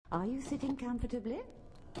Are you sitting comfortably?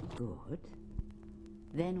 Good.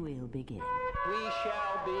 Then we'll begin. We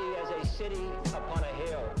shall be as a city upon a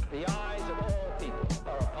hill. The eyes of all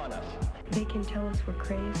people are upon us. They can tell us we're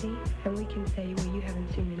crazy, and we can say, well, you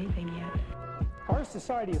haven't seen anything yet. Our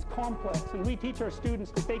society is complex, and we teach our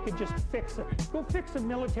students that they could just fix it. Go fix a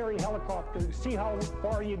military helicopter, see how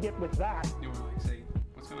far you get with that. You want to like say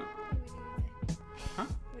what's going on? Huh?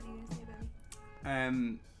 What are you going to say about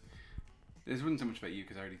me? This wasn't so much about you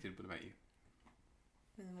because I already did, but about you.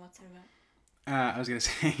 And then what's it about? I was going to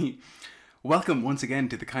say, welcome once again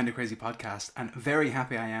to the Kind of Crazy podcast, and very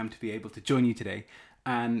happy I am to be able to join you today.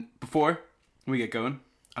 And before we get going,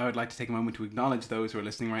 I would like to take a moment to acknowledge those who are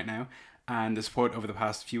listening right now, and the support over the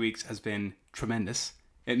past few weeks has been tremendous.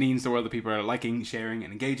 It means the world that people are liking, sharing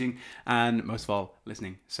and engaging, and most of all,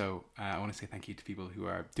 listening. So I want to say thank you to people who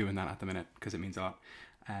are doing that at the minute, because it means a lot.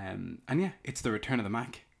 And yeah, it's the return of the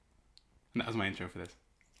Mac. And that was my intro for this.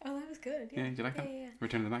 Oh, that was good. Yeah, do you like that? Yeah.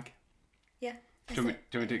 Return of the Mac? Yeah. Do you want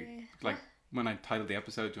me to, like, when I title the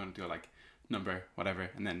episode, do you want to do like number, whatever,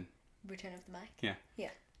 and then... Return of the Mac? Yeah.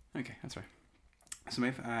 Yeah. Okay, that's right. So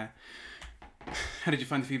Maeve, how did you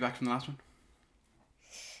find the feedback from the last one?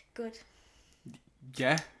 Good.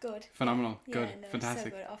 Yeah? Good. Phenomenal. Yeah, Good. no,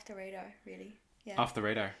 Fantastic. So good. Off the radar, really. Yeah. Off the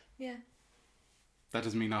radar. Yeah. That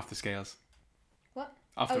doesn't mean off the scales. What?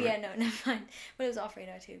 Off Oh the yeah, no, never mind. But it was off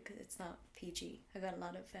radar too, because it's not PG. I got a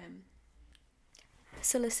lot of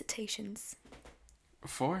solicitations.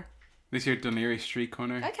 For? This your Dunleary Street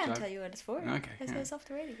corner? I can't job? tell you what it's for. Okay. I said it's off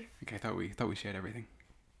the radar. Okay, I thought we shared everything.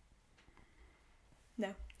 No.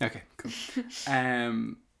 Okay, cool.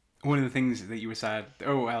 One of the things that you were sad...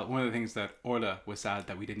 Oh, well, one of the things that Orla was sad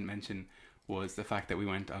that we didn't mention was the fact that we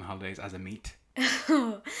went on holidays as a meet.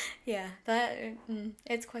 Yeah, that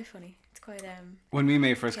it's quite funny. It's quite When me and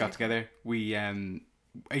May first got yeah. together, we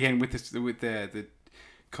again with the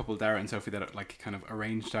couple Dara and Sophie that like kind of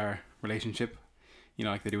arranged our relationship, you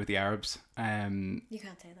know, like they do with the Arabs. You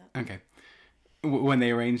can't say that. Okay. When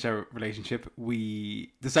they arranged our relationship,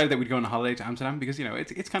 we decided that we'd go on a holiday to Amsterdam because, you know,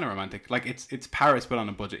 it's kind of romantic. Like it's Paris but on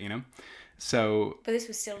a budget, you know. So. But this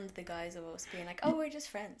was still under the guise of us being like, oh, we're just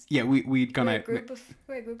friends. Yeah, we'd gone out. We're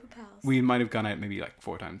a group of pals. We might have gone out maybe like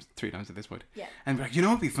 3 times at this point. Yeah. And we're like, you know,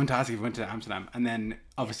 it'd be fantastic if we went to Amsterdam. And then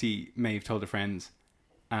obviously Maeve told her friends,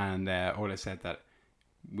 and Orla said that.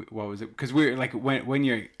 What was it? Because we're like when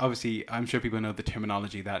you're obviously, I'm sure people know the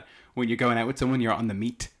terminology that when you're going out with someone, you're on the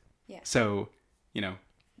meet. Yeah. So, you know,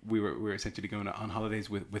 we were essentially going on holidays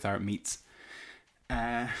with our meets,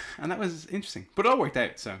 and that was interesting. But it all worked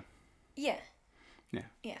out. So. Yeah. Yeah.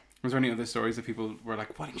 Yeah. Was there any other stories that people were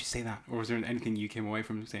like, "Why didn't you say that?" Or was there anything you came away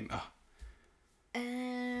from saying, "Oh"?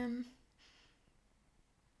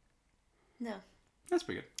 No. That's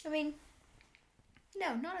pretty good. I mean,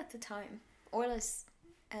 no, not at the time. Orla's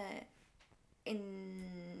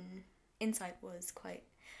insight was quite.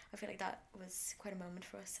 I feel like that was quite a moment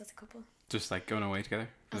for us as a couple. Just like going away together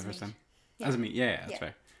for As the a first meet. time. Yeah. As a meet, yeah, that's Yeah.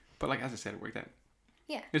 fair. But like as I said, it worked out.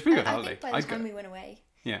 Yeah. It was a pretty good I holiday. think by the time we went away,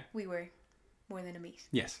 yeah, we were more than a meet.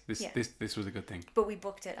 yes, this Yeah. this was a good thing. But we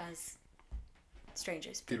booked it as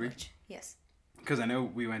strangers, pretty we? much. Yes. Because I know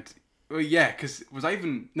we went. Oh yeah, because was I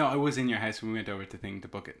even? No, I was in your house when we went over to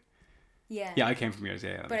book it. Yeah. Yeah, I came from yours.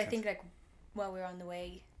 Yeah, that But I makes think sense. like while we were on the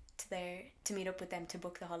way to there to meet up with them to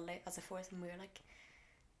book the holiday as a fourth, and we were like,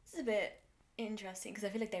 this is a bit interesting because I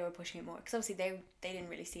feel like they were pushing it more because obviously they didn't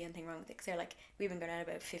really see anything wrong with it because they're like, we've been going out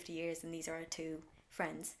about 50 years and these are our 2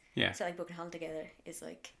 friends. Yeah. So like booking a holiday together is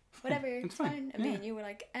like whatever, it's fine. fine. And Yeah. me and you were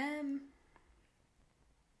like,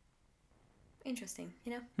 interesting,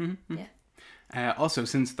 you know? Mm-hmm. Yeah. Also,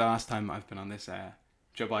 since the last time I've been on this,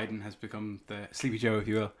 Joe Biden has become Sleepy Joe, if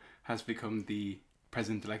you will, has become the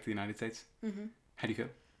president-elect of the United States. Mm-hmm. How do you feel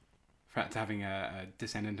for having a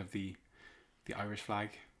descendant of the Irish flag?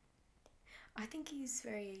 I think he's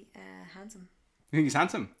very handsome. You think he's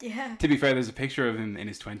handsome? Yeah. To be fair, there's a picture of him in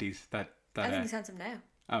his 20s that I think he's handsome now.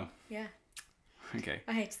 Oh, Yeah. okay.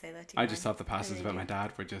 I hate to say that to you. I just man. thought the passes really about do. my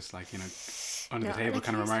dad were just like, you know, under No, the table like,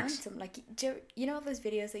 kind of he's remarks. Handsome. Like, you know those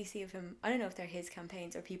videos that you see of him? I don't know if they're his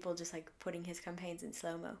campaigns or people just like putting his campaigns in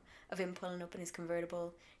slow mo of him pulling up in his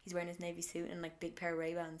convertible. He's wearing his navy suit and like big pair of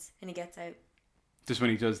Ray-Bans, and he gets out. Just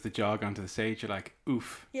when he does the jog onto the stage, you're like,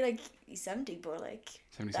 oof. You're like, he's 70, but like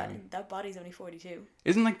 77. that body's only 42.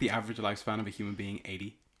 Isn't like the average lifespan of a human being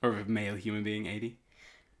 80? Or of a male human being 80?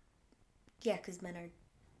 Yeah, because men are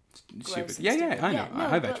gross Stupid. and Yeah, stupid. I know. No,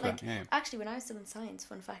 I bet but you like, that. Yeah. actually, when I was still in science,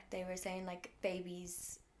 fun fact, they were saying like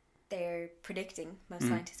babies, they're predicting, most Mm,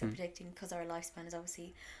 scientists are predicting, because our lifespan is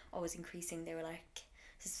obviously always increasing. They were like,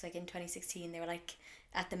 this is like in 2016, they were like,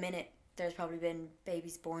 at the minute, there's probably been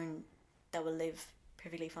babies born that will live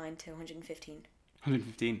perfectly fine to 115.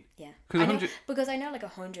 115. Yeah. Because I know, 100. because I know like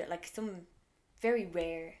 100, like some very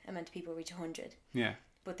rare amount of people reach 100, Yeah.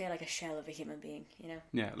 but they're like a shell of a human being, you know?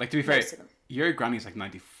 Yeah. Like, to be fair, Most of them. your granny's like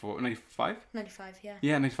 94, 95? 95, yeah.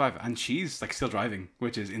 Yeah, 95. And she's like still driving,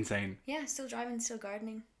 which is insane. Yeah, still driving, still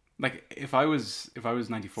gardening. Like, if I was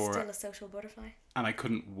 94 Still a social butterfly. and I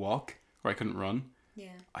couldn't walk or I couldn't run, Yeah.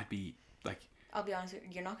 I'd be like, I'll be honest with you,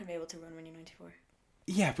 you're not going to be able to run when you're 94.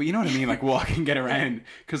 yeah, but you know what I mean, like walk and get around.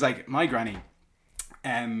 Because like my granny,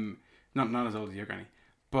 not as old as your granny,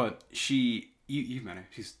 but you've met her.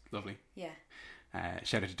 She's lovely. Yeah.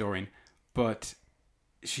 Shout out to Doreen, but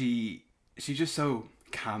she's just so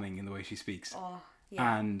calming in the way she speaks. Oh,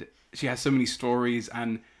 yeah. And she has so many stories,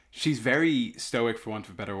 and she's very stoic, for want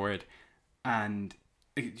of a better word. And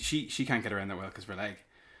she can't get around that well because of her leg.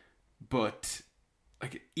 But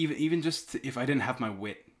like even just if I didn't have my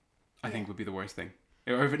wit, I think would be the worst thing.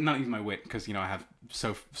 Or if not even my wit, because you know I have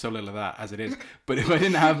so little of that as it is. But if I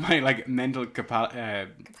didn't have my like mental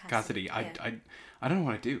capacity, I don't know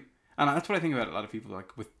what I'd do. And that's what I think about a lot of people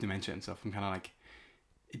like with dementia and stuff. I'm kind of like,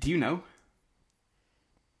 do you know?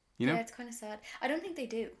 You know? Yeah, it's kind of sad. I don't think they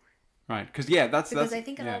do. Right, because Because I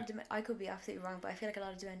think a lot of I could be absolutely wrong, but I feel like a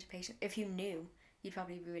lot of dementia patients, if you knew, you'd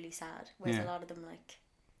probably be really sad. Whereas a lot of them, like,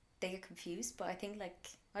 they get confused. But I think, like,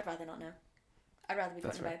 I'd rather not know. I'd rather be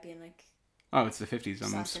going about being like, oh, it's the 50s.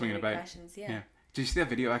 I'm swinging about. Yeah. Did you see that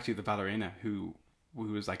video actually of the ballerina who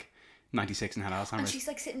was like 96 and had Alzheimer's? And she's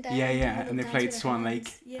like sitting down. Yeah. And they played Swan Lake,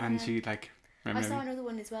 and she like. I saw another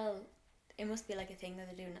one as well. It must be like a thing that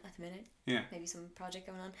they're doing at the minute. Yeah. Maybe some project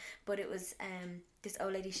going on. But it was this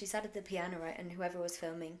old lady, she sat at the piano, right? And whoever was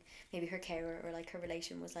filming, maybe her carer or like her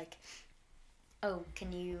relation was like, oh,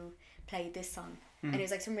 can you play this song? And it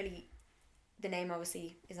was like some really, the name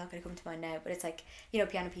obviously is not going to come to mind now, but it's like, you know,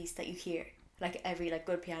 piano piece that you hear. Like every like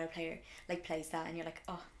good piano player like plays that and you're like,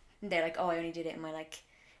 oh. And they're like, oh, I only did it in my like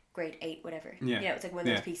grade 8 whatever. Yeah. You know, it's like one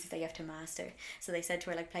of those pieces that you have to master. So they said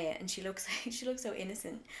to her like, play it, and she looks so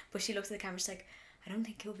innocent, but she looks at the camera, she's like, I don't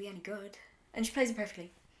think it'll be any good, and she plays it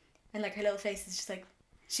perfectly, and like her little face is just like,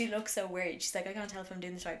 she looks so worried. She's like, I can't tell if I'm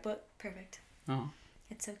doing this right, but perfect. Oh,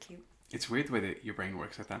 it's so cute. It's weird the way that your brain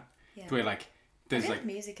works like that. Yeah. The way like there's I feel like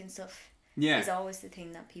music and stuff is always the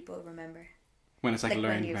thing that people remember when it's like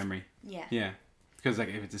learned memory. Yeah. Because like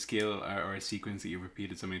if it's a skill or a sequence that you've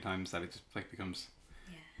repeated so many times that it just like becomes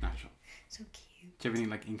natural. So cute. Do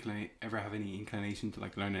you ever have any inclination to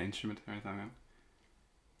like learn an instrument or anything like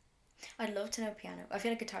that? I'd love to know piano. I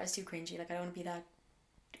feel like guitar is too cringy. Like I don't want to be that.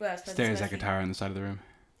 Well, I suppose there's that guitar on the side of the room.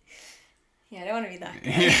 Yeah, I don't want to be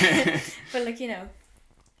that. But like, you know,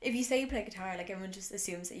 if you say you play guitar, like everyone just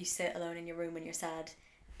assumes that you sit alone in your room when you're sad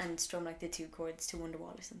and strum like the 2 chords to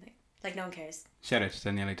Wonderwall or something. Like no one cares. Shout out to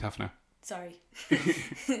Daniele Tufno. Sorry.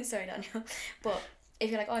 Sorry, Daniel. But if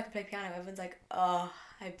you're like, oh, I can play piano, everyone's like, oh,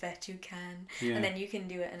 I bet you can. Yeah. And then you can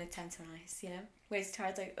do it and it sounds so nice, you know? Whereas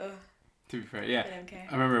guitar's like, oh. To be fair, yeah. I don't care.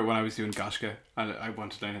 I remember when I was doing Goshka, I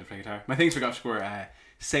wanted to learn how to play guitar. My things for Goshka were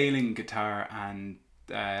sailing guitar and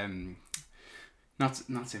not St.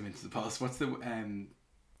 Vincent's de Paul. What's the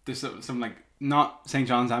there's some like not St.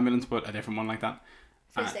 John's Ambulance, but a different one like that.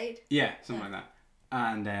 First aid. Yeah, something like that.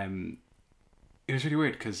 And it was really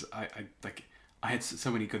weird because I had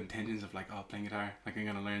so many good intentions of like, oh, playing guitar, like I'm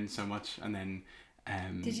gonna learn so much, and then.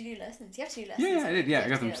 Did you do lessons? You have to do lessons. Yeah, I did. Yeah, I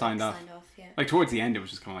got them signed off. Yeah. Like towards the end, it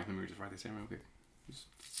was just kind of like, let me just write this down real quick.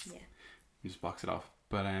 Yeah. You just box it off.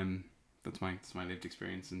 But that's my lived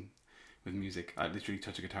experience and with music. I literally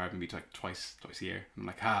touch a guitar maybe like twice a year. I'm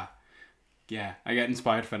like, yeah. I get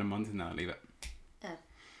inspired for a month and then I leave it. Oh.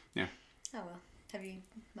 Yeah. Oh well. Have you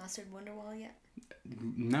mastered Wonderwall yet?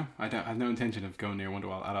 No, I don't. I have no intention of going near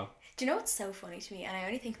Wonderwall at all. Do you know what's so funny to me? And I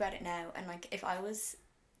only think about it now. And like, if I was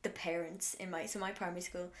the parents in my primary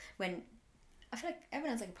school, when I feel like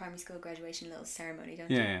everyone has like a primary school graduation little ceremony, don't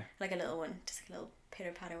you? Yeah. Like a little one, just like a little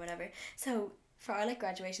pitter patter, whatever. So for our like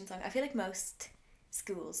graduation song, I feel like most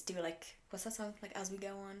schools do like, what's that song? Like As We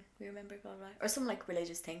Go On, We Remember, blah blah, or some like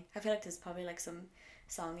religious thing. I feel like there's probably like some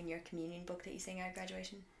song in your communion book that you sing at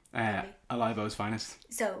graduation. Alive O's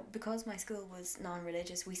Finest. So because my school was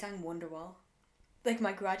non-religious, we sang Wonderwall. Like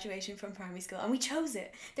my graduation from primary school, and we chose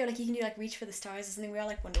it. They were like, you can do like Reach for the Stars or something. We all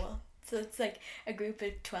like Wonderwall. So it's like a group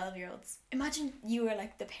of 12-year-olds. Imagine you were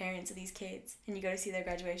like the parents of these kids and you go to see their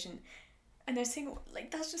graduation and they're singing,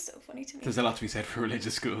 like, that's just so funny to me. There's a lot to be said for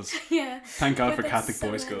religious schools. Yeah. Thank God for Catholic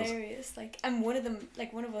so boys' schools. Hilarious. Like, and one of them,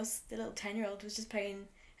 like one of us, the little 10-year-old, was just playing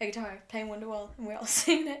a guitar, playing Wonderwall, and we're all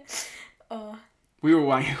singing it. Oh. We were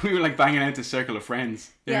like banging out the circle of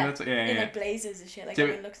friends. Yeah, in like blazers and shit. Like,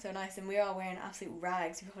 it looked so nice, and we were all wearing absolute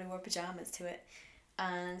rags. We probably wore pajamas to it,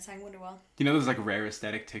 and sang Wonderwall. You know those like rare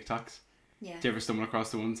aesthetic TikToks? Yeah. Do you ever stumble across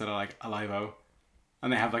the ones that are like Alive-O?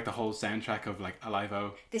 And they have like the whole soundtrack of like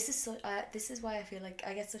Alive-O. This is why I feel like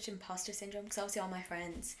I get such imposter syndrome, because obviously all my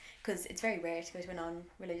friends, because it's very rare to go to a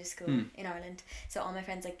non-religious school in Ireland, so all my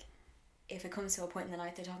friends, like, if it comes to a point in the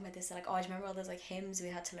night they're talking about this, they're like, oh, do you remember all those like hymns we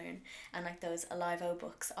had to learn and like those Alive-O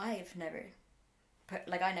books? I've never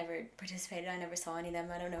I never participated, I never saw any of them,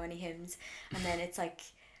 I don't know any hymns. And then it's like,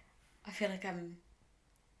 I feel like I'm,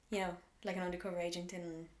 you know, like an undercover agent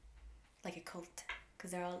in like a cult,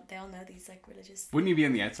 because they all know these like religious. Wouldn't you be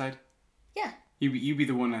on the outside? Yeah. You be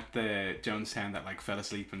the one at the Jonestown that like fell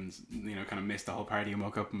asleep and, you know, kind of missed the whole party and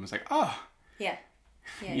woke up and was like, oh, yeah,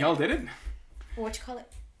 y'all did it. What you call it?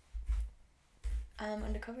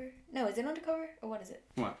 Undercover? No, is it undercover or what is it?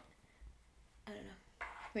 What? I don't know.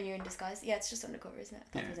 When you're in disguise? Yeah, it's just undercover, isn't it?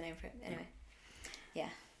 That was a name for it. Anyway. Yeah.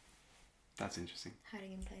 That's interesting.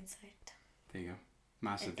 Hiding in plain sight. There you go.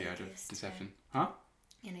 Master An the art of atheist, deception. Huh?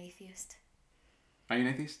 An atheist. Are you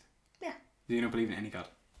an atheist? Yeah. Do you not believe in any god?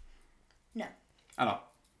 No. At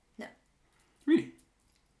all? No. Really?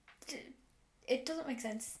 It doesn't make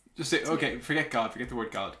sense. Just say, okay, forget God, forget the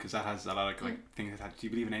word God, because that has a lot of like things attached. Do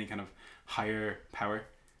you believe in any kind of higher power?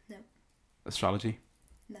 No. Astrology?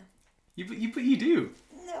 No. But you do.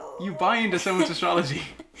 No. You buy into so much astrology.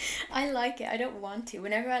 I like it. I don't want to.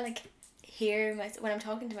 Whenever I like hear when I'm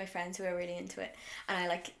talking to my friends who are really into it, and I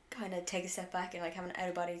like kind of take a step back and like have an out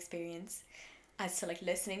of body experience as to like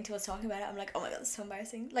listening to us talking about it, I'm like, oh my god, it's so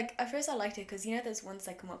embarrassing. Like at first I liked it because, you know, there's ones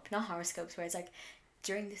that come up, not horoscopes, where it's like,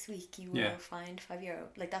 during this week you will find €5.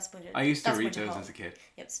 Like that's budget. I used to read those as a kid.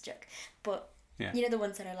 Yep, it's a joke. But you know the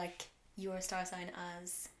ones that are like your star sign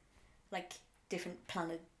as like different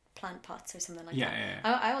plant pots or something like that. Yeah.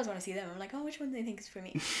 I always want to see them. I'm like, oh, which one do they think is for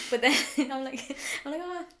me? But then I'm like,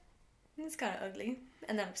 oh, it's kind of ugly,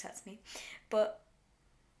 and that upsets me. But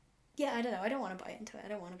yeah, I don't know. I don't want to buy into it. I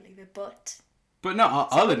don't want to believe it. But no,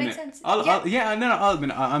 I'll admit. Makes sense. I'll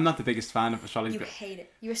admit. I'm not the biggest fan of astrology. You hate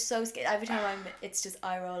it. You're so scared. Every time it's just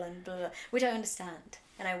eye roll and blah, blah, blah, which I understand.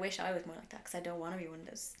 And I wish I was more like that, because I don't want to be one of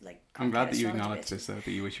those like. I'm glad that you acknowledge this, though, that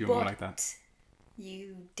you wish you were more like that.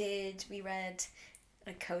 We read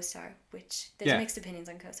a Co-Star, which there's mixed opinions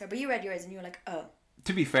on Co-Star, but you read yours and you were like, oh.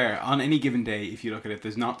 To be fair, on any given day, if you look at it,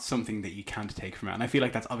 there's not something that you can't take from it, and I feel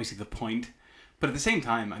like that's obviously the point. But at the same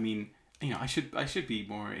time, I mean, you know, I should be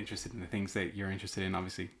more interested in the things that you're interested in,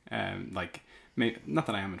 obviously. Like, not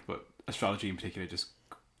that I am, but astrology in particular just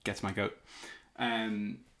gets my goat.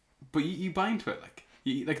 But you buy into it,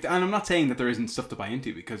 and I'm not saying that there isn't stuff to buy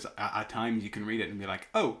into, because at times you can read it and be like,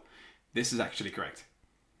 oh, this is actually correct.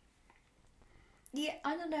 Yeah,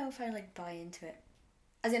 I don't know if I like buy into it.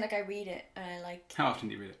 As in, like, I read it and I like. How often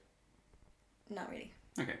do you read it? Not really.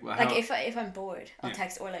 Okay, well, like if I'm bored, I'll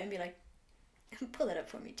text Orla and be like, pull it up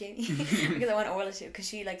for me, Jamie, because I want Orla to, because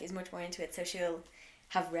she like is much more into it, so she'll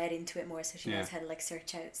have read into it more, so she knows how to like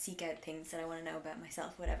seek out things that I want to know about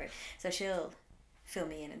myself, whatever. So she'll fill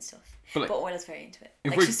me in and stuff. But Orla's very into it.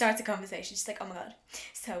 Like, she starts a conversation, she's like, oh my god,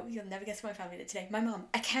 so you'll never guess my family did today. My mom,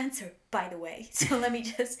 a cancer, by the way. So let me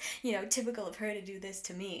just, you know, typical of her to do this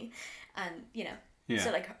to me, and you know. Yeah.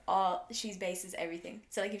 So like she bases everything.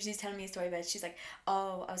 So like if she's telling me a story about it, she's like,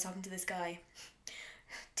 oh, I was talking to this guy,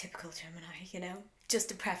 typical Gemini, you know. Just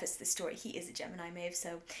to preface the story, he is a Gemini, Maeve,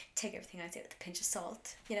 so take everything I say with a pinch of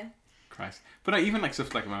salt, you know. Christ. But even like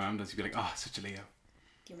stuff like my mum does, you'd be like, oh, such a Leo.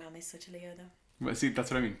 Your mum is such a Leo, though. Well, see,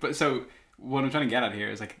 that's what I mean. But so what I'm trying to get at here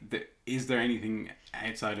is like, is there anything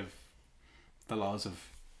outside of the laws of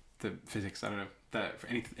the physics? I don't know, that for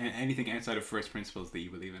anything outside of first principles that you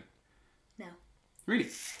believe in? No. Really?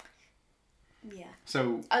 Yeah.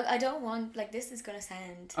 So I don't want, like, this is gonna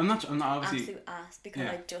sound. I'm not obviously absolute ass, because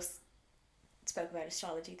I just spoke about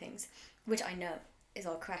astrology things, which I know is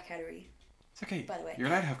all crackheadery. It's okay. By the way, you're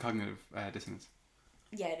allowed to have cognitive dissonance.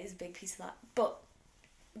 Yeah, it is a big piece of that, but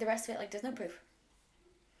the rest of it, like, there's no proof.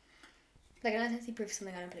 Like, unless I see proof of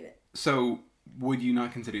something, I don't believe it. So would you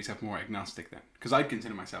not consider yourself more agnostic then? Because I'd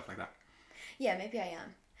consider myself like that. Yeah, maybe I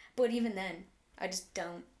am, but even then, I just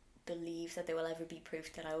don't believe that there will ever be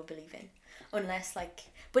proof that I will believe in, unless like.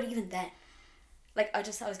 But even then, like, I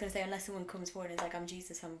was gonna say, unless someone comes forward and is like, I'm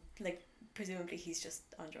Jesus, I'm like, presumably he's just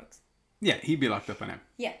on drugs. Yeah, he'd be locked up by now.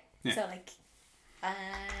 Yeah. So like,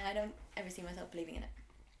 I don't ever see myself believing in it.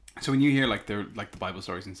 So when you hear like the Bible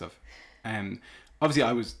stories and stuff, obviously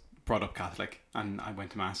I was brought up Catholic and I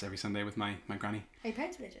went to mass every Sunday with my granny. Are your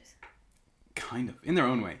parents religious? Kind of, in their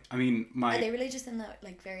own way. I mean, are they religious in that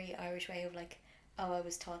like very Irish way of like, oh, I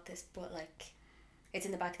was taught this, but like, it's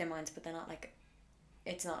in the back of their minds, but they're not like,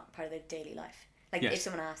 it's not part of their daily life. Like, if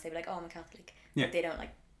someone asks, they'd be like, oh, I'm a Catholic. Yeah. But they don't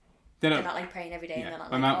like They're not like praying every day. Yeah. And they're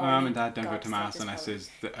not My like, mum and dad don't go God to save mass this unless world.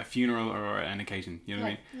 there's a funeral or an occasion. You know what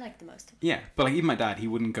I mean? Like the most. Yeah, but like even my dad, he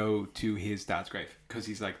wouldn't go to his dad's grave because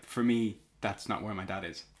he's like, for me, that's not where my dad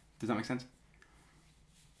is. Does that make sense?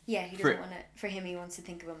 Yeah, he doesn't want to. For him, he wants to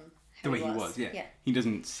think of him how The way he was, yeah. Yeah, He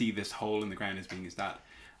doesn't see this hole in the ground as being his dad.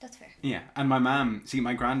 that's fair. Yeah, and my mum, see,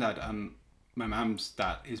 my granddad and my mum's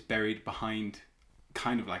dad is buried behind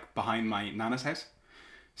my nana's house.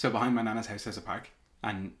 So behind my nana's house there's a park,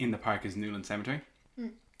 and in the park is Newland Cemetery.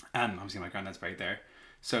 And obviously my granddad's buried there.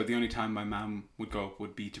 So the only time my mum would go up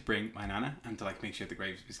would be to bring my nana and to like make sure the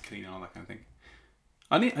grave is clean and all that kind of thing.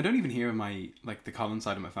 I don't even hear my like the Collins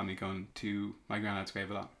side of my family going to my granddad's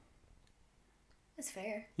grave a lot. That's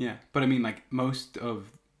fair. Yeah, but I mean like most of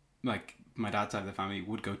like my dad's side of the family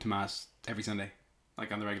would go to mass every Sunday,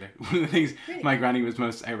 like on the regular. One of the things Really? my granny was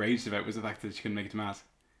most outraged about was the fact that she couldn't make it to mass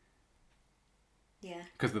Yeah,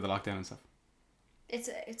 because of the lockdown and stuff. it's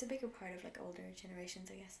a bigger part of like older generations,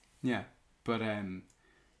 I guess. Yeah, but in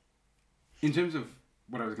terms of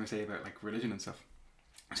what I was going to say about like religion and stuff,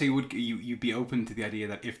 so you'd be open to the idea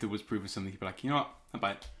that if there was proof of something, you'd be like, you know what, I'll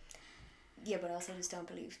buy it. Yeah, but I also just don't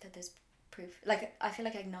believe that there's proof. Like, I feel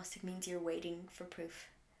like agnostic means you're waiting for proof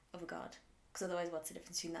of a god. Because otherwise, what's the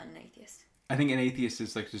difference between that and an atheist? I think an atheist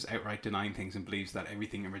is like just outright denying things and believes that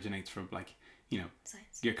everything originates from like, you know,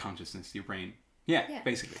 Science. your consciousness, your brain. Yeah, Yeah.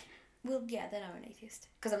 basically. Well, yeah, then I'm an atheist.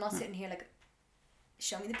 Because I'm not sitting here like,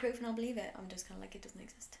 show me the proof and I'll believe it. I'm just kind of like, it doesn't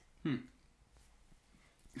exist.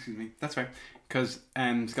 Excuse me. That's right. Because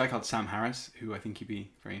there's a guy called Sam Harris, who I think you'd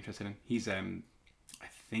be very interested in. He's I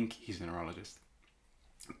think he's a neurologist,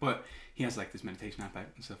 but he has like this meditation app out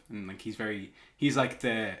and stuff, and like he's like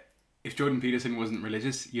if Jordan Peterson wasn't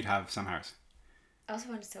religious, you'd have Sam Harris. I also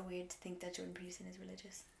find it so weird to think that Jordan Peterson is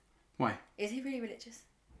religious. Why? Is he really religious?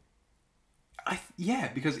 Yeah,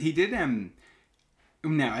 because he did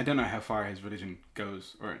now I don't know how far his religion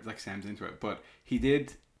goes or like stems into it, but he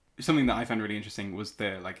did something that I found really interesting was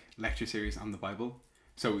the like lecture series on the Bible.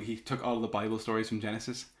 So he took all the Bible stories from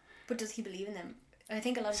Genesis. But does he believe in them? I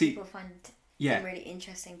think a lot of people find Yeah. them really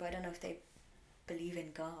interesting, but I don't know if they believe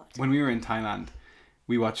in God. When we were in Thailand,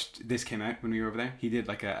 we watched This Came Out when we were over there. He did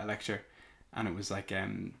like a lecture, and it was like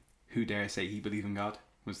Who Dare Say He Believe in God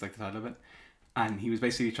was like the title of it. And he was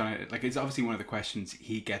basically trying to, like, it's obviously one of the questions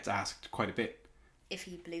he gets asked quite a bit. If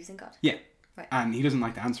he believes in God? Yeah. Right. And he doesn't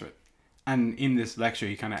like to answer it. And in this lecture,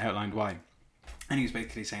 he kind of outlined why. And he was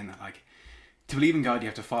basically saying that, like, to believe in God, you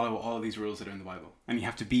have to follow all of these rules that are in the Bible. And you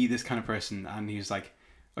have to be this kind of person. And he was like,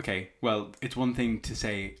 okay, well, it's one thing to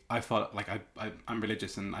say, I'm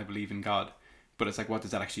religious and I believe in God. But it's like, what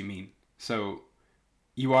does that actually mean? So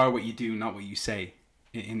you are what you do, not what you say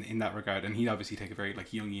in that regard. And he'd obviously take a very,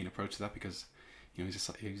 like, Jungian approach to that because, you know,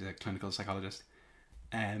 he's a clinical psychologist.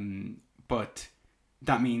 But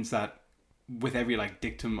that means that with every, like,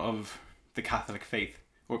 dictum of the Catholic faith,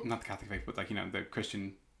 or not the Catholic faith, but, like, you know, the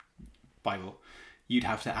Christian Bible, you'd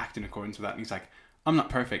have to act in accordance with that. And he's like, I'm not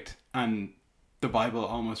perfect, and the Bible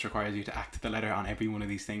almost requires you to act to the letter on every one of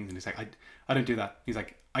these things. And he's like, I don't do that. He's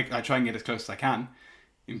like, I try and get as close as I can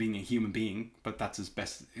in being a human being, but that's as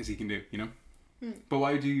best as he can do, you know? But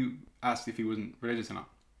why do you ask if he wasn't religious or not?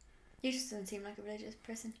 He just doesn't seem like a religious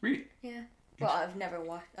person. Really? Yeah. Well, I've never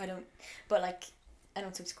watched, I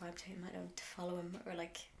don't subscribe to him. I don't follow him or,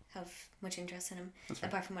 like, have much interest in him.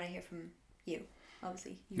 Apart from what I hear from you.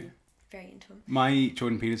 Obviously, you're very into him. My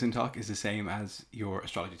Jordan Peterson talk is the same as your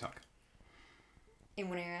astrology talk. In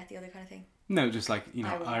one ear, the other kind of thing. No, just like, you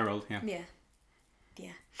know, eye rolled, yeah. Yeah.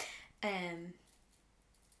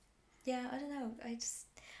 Yeah, I don't know.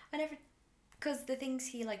 I never, because the things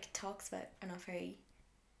he, like, talks about are not very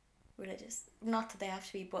religious. Not that they have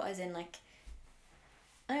to be, but as in, like,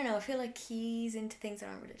 I don't know, I feel like he's into things that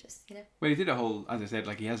aren't religious, you know? Well, he did a whole, as I said,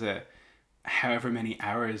 like, he has however many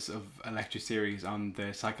hours of a lecture series on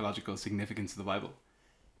the psychological significance of the Bible.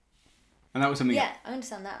 And that was something... Yeah, I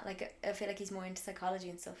understand that. Like, I feel like he's more into psychology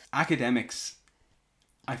and stuff. Academics,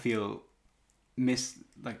 I feel,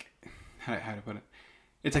 how to put it?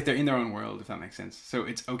 It's like they're in their own world, if that makes sense. So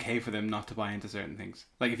it's okay for them not to buy into certain things.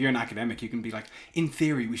 Like, if you're an academic, you can be like, in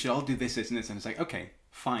theory, we should all do this, this, and this. And it's like, okay,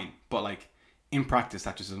 fine. But, like, in practice,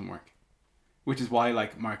 that just doesn't work. Which is why,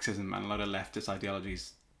 like, Marxism and a lot of leftist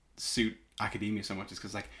ideologies suit academia so much, is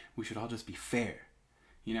because, like, we should all just be fair,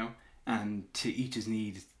 you know? And to each his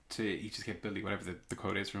need, to each his capability, whatever the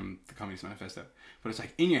quote is from the Communist Manifesto. But it's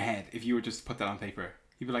like, in your head, if you were just to put that on paper,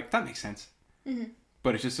 you'd be like, that makes sense. Mm-hmm.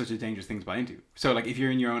 But it's just such a dangerous thing to buy into. So, like, if you're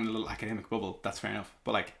in your own little academic bubble, that's fair enough.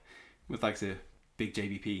 But, like, with, like, the big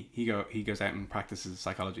JVP, he goes out and practices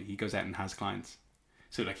psychology. He goes out and has clients.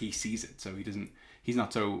 So, like, he sees it. So he's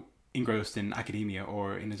not so engrossed in academia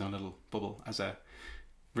or in his own little bubble as a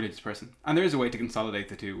religious person. And there is a way to consolidate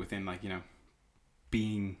the two within, like, you know,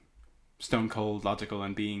 being stone cold logical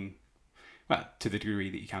and being, well, to the degree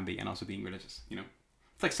that you can be, and also being religious, you know.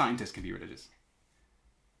 It's like scientists can be religious.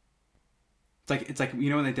 It's like you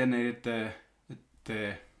know when they detonated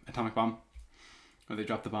the atomic bomb, or they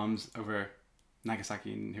dropped the bombs over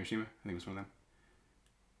Nagasaki and Hiroshima. I think it was one of them.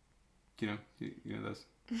 Do you know? You know those?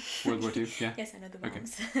 World War II? Yeah. Yes, I know the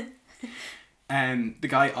bombs. Okay. The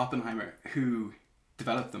guy Oppenheimer who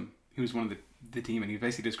developed them, he was one of the team, and he was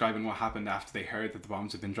basically describing what happened after they heard that the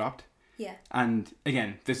bombs had been dropped. Yeah. And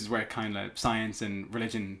again, this is where kind of science and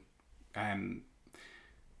religion,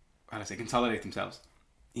 consolidate themselves.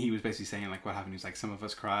 He was basically saying, like, what happened. He was like, some of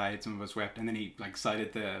us cried, some of us wept, and then he like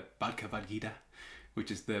cited the Bhagavad Gita, which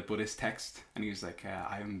is the Buddhist text, and he was like,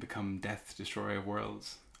 I am become death, destroyer of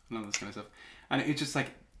worlds, and all this kind of stuff. And it's just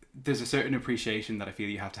like, there's a certain appreciation that I feel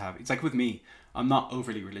you have to have. It's like with me, I'm not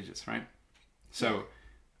overly religious, right? So,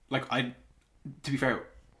 like, to be fair,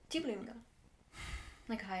 do you believe in God?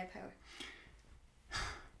 Like a higher power?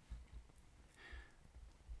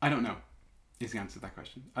 I don't know is the answer to that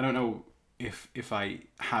question. I don't know if I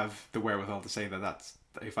have the wherewithal to say that's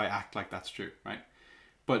if I act like that's true, right?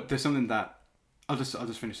 But there's something that I'll just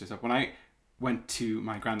finish this up. When I went to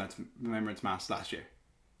my granddad's remembrance mass last year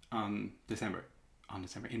in December,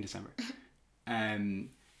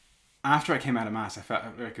 after I came out of mass, I felt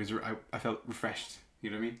like I felt refreshed. You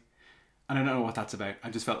know what I mean? And I don't know what that's about. I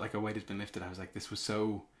just felt like a weight had been lifted. I was like, this was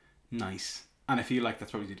so nice. And I feel like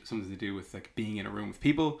that's probably something to do with like being in a room with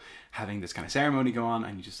people, having this kind of ceremony go on,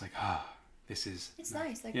 and you just like, this is. It's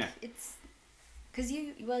nice. Like, it's because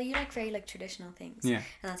you like very like traditional things. Yeah.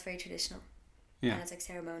 And that's very traditional. Yeah. And it's like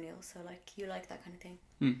ceremonial, so like you like that kind of thing.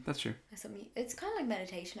 That's true. It's kind of like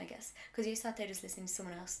meditation, I guess, because you sat there just listening to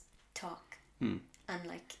someone else talk, and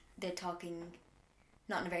like they're talking,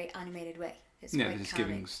 not in a very animated way. It's they're just calming.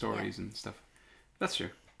 Giving stories and stuff. That's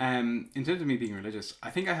true. In terms of me being religious,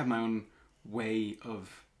 I think I have my own way of,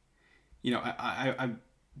 you know, I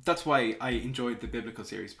that's why I enjoyed the biblical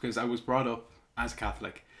series, because I was brought up as a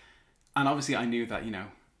Catholic, and obviously I knew that, you know,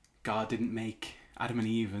 God didn't make Adam and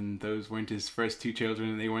Eve, and those weren't his first two children,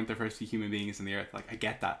 and they weren't the first two human beings on the earth. Like, I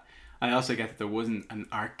get that. I also get that there wasn't an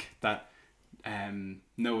ark that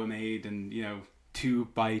Noah made, and, you know, 2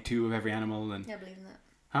 by 2 of every animal, and yeah, I believe in that.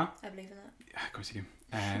 Huh? I believe in that. Yeah, of course you do.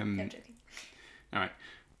 I'm joking. All right,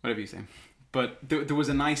 whatever you say. But there was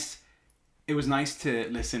it was nice to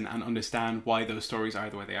listen and understand why those stories are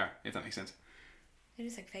the way they are, if that makes sense. They're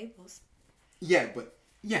just like fables. Yeah,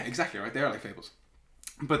 exactly right. They are like fables.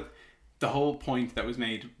 But the whole point that was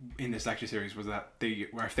made in this lecture series was that they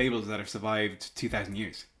were fables that have survived 2,000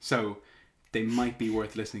 years. So they might be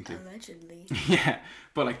worth listening to. Allegedly. Yeah,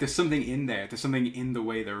 but like there's something in there. There's something in the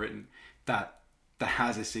way they're written that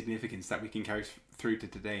has a significance that we can carry through to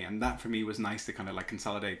today. And that for me was nice to kind of like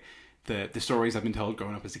consolidate the stories I've been told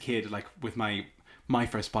growing up as a kid, like with my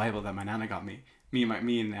first Bible that my nana got me. Me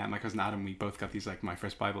and my cousin Adam, we both got these like my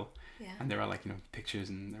first Bible. Yeah. And they were all like, you know, pictures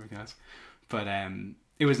and everything else. But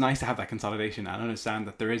it was nice to have that consolidation and understand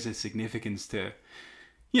that there is a significance to,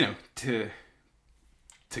 you know, to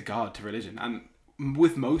God, to religion. And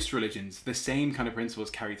with most religions, the same kind of principles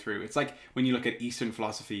carry through. It's like when you look at Eastern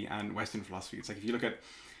philosophy and Western philosophy, it's like if you look at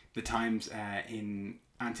the times in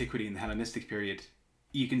antiquity in the Hellenistic period,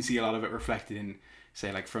 you can see a lot of it reflected in,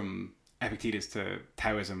 say, like from Epictetus to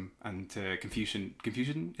Taoism and to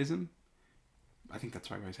Confucianism. I think that's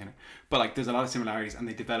the right way of saying it. But like there's a lot of similarities, and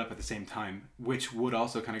they develop at the same time, which would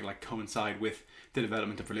also kind of like coincide with the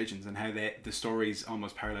development of religions and how the stories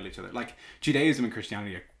almost parallel each other. Like Judaism and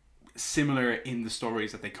Christianity are similar in the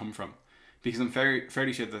stories that they come from, because I'm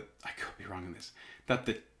fairly sure that, I could be wrong in this, that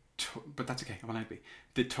but that's okay, I'm allowed to be,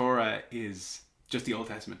 the Torah is just the Old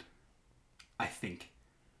Testament, I think.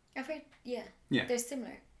 I've heard, yeah. They're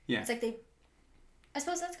similar. Yeah. It's like I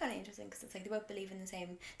suppose that's kind of interesting, because it's like they both believe in the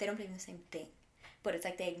same, they don't believe in the same thing, but it's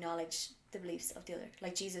like they acknowledge the beliefs of the other.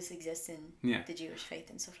 Like Jesus exists in the Jewish faith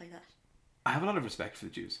and stuff like that. I have a lot of respect for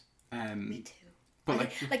the Jews. Me too. But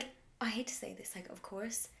like I hate to say this, like of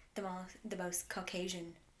course the most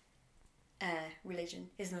Caucasian religion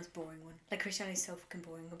is the most boring one. Like Christianity is so fucking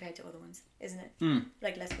boring compared to other ones, isn't it?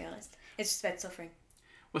 Like, let's be honest, it's just about suffering.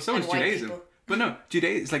 Well, so is Judaism. People. But no,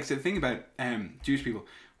 Judaism is like, so the thing about Jewish people,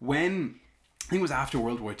 when I think it was after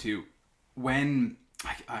World War II, when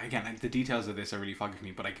again, like, the details of this are really foggy for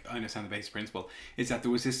me, but I understand the basic principle, is that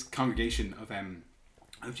there was this congregation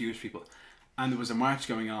of Jewish people, and there was a march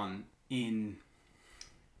going on in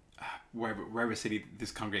wherever city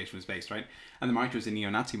this congregation was based, right? And the march was a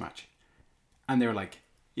neo-Nazi march, and they were like,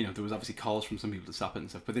 you know, there was obviously calls from some people to stop it and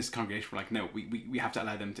stuff, but this congregation were like, no, we have to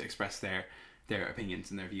allow them to express their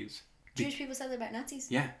opinions and their views. Jewish people said that about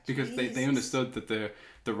Nazis. Yeah, because they understood that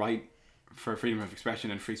the right for freedom of expression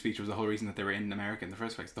and free speech was the whole reason that they were in America in the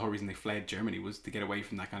first place. The whole reason they fled Germany was to get away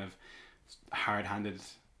from that kind of hard-handed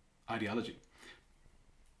ideology.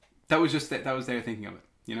 That was just that was their thinking of it,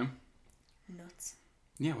 you know? Nuts.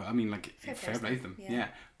 Yeah, well, I mean, like, fair play to them. Yeah. Yeah.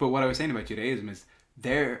 But what I was saying about Judaism is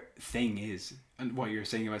their thing is, and what you're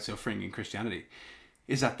saying about suffering in Christianity,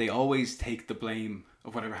 is that they always take the blame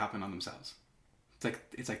of whatever happened on themselves.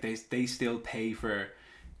 It's like they still pay for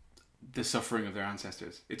the suffering of their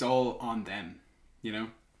ancestors. It's all on them, you know?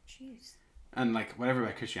 Jeez. And like whatever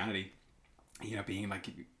about Christianity, you know, being like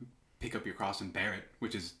pick up your cross and bear it,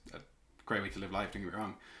 which is a great way to live life, don't get me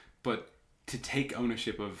wrong. But to take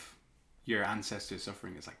ownership of your ancestors'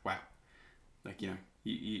 suffering is like, wow. Like, you know,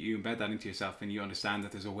 you embed that into yourself and you understand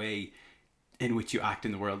that there's a way in which you act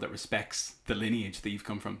in the world that respects the lineage that you've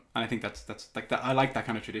come from. And I think that's like that. I like that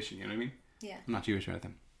kind of tradition, you know what I mean? Yeah. I'm not Jewish or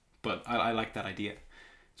anything, but I like that idea.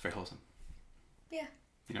 It's very wholesome. Yeah.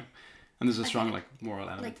 You know, and there's a strong like moral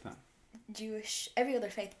element to that. Jewish, every other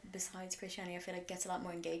faith besides Christianity, I feel like gets a lot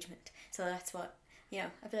more engagement. So that's what, you know,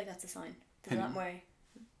 I feel like that's a sign. There's a lot more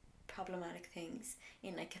problematic things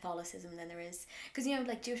in like Catholicism than there is, because you know,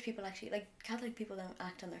 like Jewish people actually, like Catholic people don't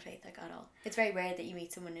act on their faith like at all. It's very rare that you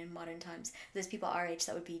meet someone in modern times. There's people our age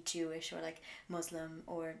that would be Jewish or like Muslim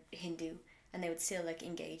or Hindu, and they would still like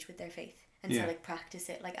engage with their faith and still like practice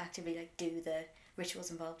it, like actively like do the rituals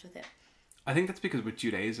involved with it. I think that's because with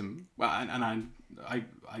Judaism, well, and I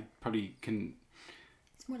probably can.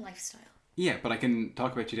 It's more lifestyle. Yeah, but I can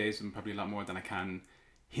talk about Judaism probably a lot more than I can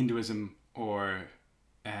Hinduism or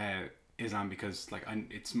Islam, because like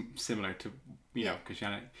it's similar to you know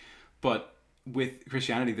Christianity. But with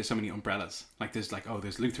Christianity, there's so many umbrellas. Like there's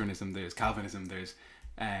there's Lutheranism, there's Calvinism, there's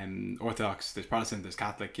Orthodox, there's Protestant, there's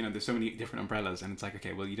Catholic. You know, there's so many different umbrellas, and it's like,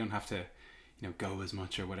 okay, well, you don't have to, you know, go as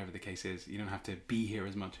much or whatever the case is. You don't have to be here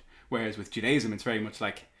as much. Whereas with Judaism, it's very much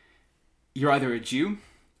like you're either a Jew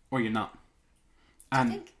or you're not. And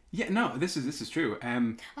Do you think? Yeah, no, this is true.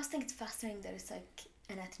 I also think it's fascinating that it's like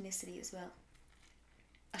an ethnicity as well.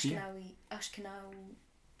 Ashkenawi.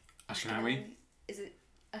 Is it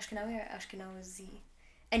Ashkenawi or Ashkenazi?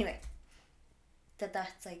 Anyway,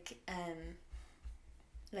 that's like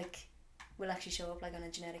will actually show up like on a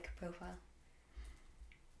genetic profile.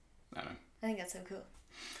 I don't know. I think that's so cool.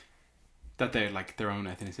 That they're like their own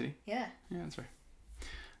ethnicity. Yeah. Yeah, that's right.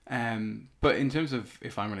 But in terms of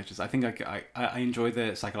if I'm religious, I think I enjoy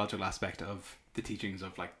the psychological aspect of the teachings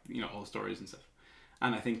of like, you know, all stories and stuff.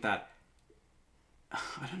 And I think that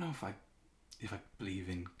I don't know if I believe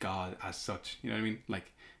in God as such, you know what I mean?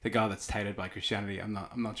 Like the God that's touted by Christianity, I'm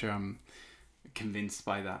not sure I'm convinced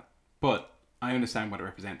by that. But I understand what it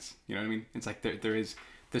represents, you know what I mean? It's like there's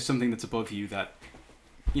something that's above you that,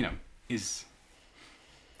 you know, is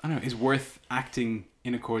worth acting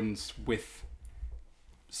in accordance with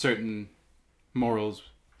certain morals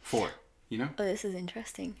for, you know? Oh, this is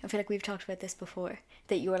interesting. I feel like we've talked about this before,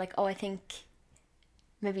 that you were like, oh, I think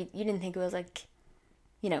maybe you didn't think it was like,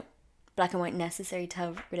 you know, black and white necessary to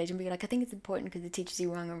have religion, but you're like, I think it's important because it teaches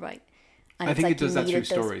you wrong and right. And I it's think like it does that through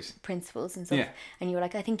stories. Principles and stuff. Yeah. And you were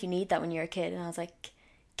like, I think you need that when you're a kid. And I was like,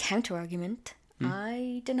 counter argument.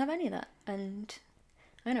 I didn't have any of that. And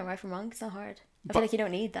I know right from wrong, it's not hard. I feel like you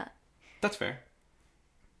don't need that. That's fair.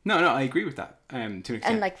 No, I agree with that. To an extent.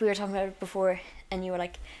 And like we were talking about it before, and you were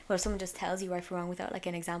like, well, if someone just tells you right from wrong without like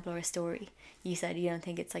an example or a story, you said you don't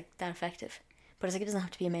think it's like that effective. But it's like, it doesn't have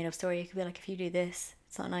to be a made up story. It could be like, if you do this,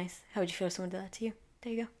 it's not nice. How would you feel if someone did that to you?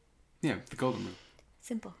 There you go. Yeah, the golden rule.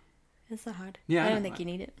 Simple. It's not hard. Yeah, I don't think you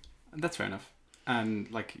need it. That's fair enough. And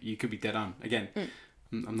like, you could be dead on. Again,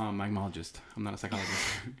 I'm not a magnologist. I'm not a psychologist.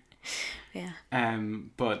 Yeah.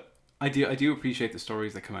 But I do appreciate the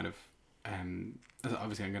stories that come out of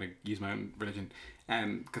obviously I'm going to use my own religion,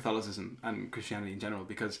 Catholicism and Christianity in general,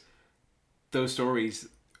 because those stories,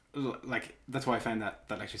 like, that's why I found that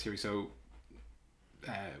lecture series so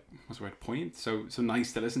what's the word, poignant, so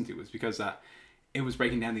nice to listen to, was because that it was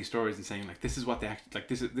breaking down these stories and saying like, this is what they act like,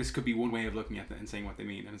 this could be one way of looking at it and saying what they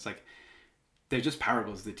mean. And it's like, they're just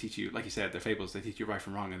parables that teach you, like you said, they're fables, they teach you right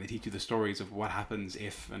from wrong, and they teach you the stories of what happens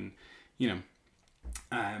if, and you know,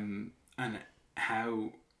 and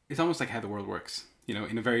how it's almost like how the world works, you know,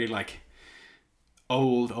 in a very like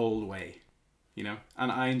old way, you know.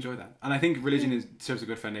 And I enjoy that, and I think religion serves a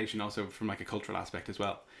good foundation also from like a cultural aspect as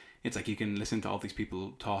well. It's like you can listen to all these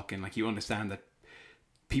people talk, and like you understand that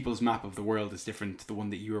people's map of the world is different to the one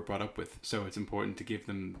that you were brought up with, so it's important to give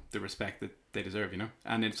them the respect that they deserve, you know.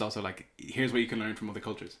 And it's also like, here's what you can learn from other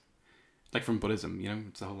cultures, like from Buddhism, you know,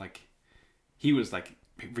 it's the whole like, he was like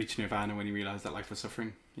reached nirvana when he realized that life was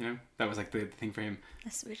suffering, you know, that was like the thing for him.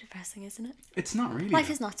 That's really depressing, isn't it? It's not really. Life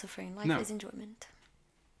is not suffering. Life No. is enjoyment.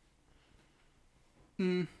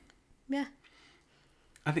 Mm, Yeah.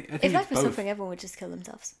 I think If it's life was both. suffering, everyone would just kill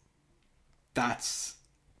themselves. That's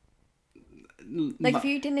Like, if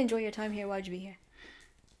you didn't enjoy your time here, why would you be here?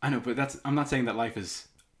 I know, but I'm not saying that life is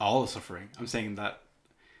all suffering. I'm saying that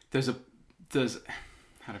there's how do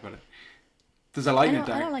I put it? There's a light I and a don't,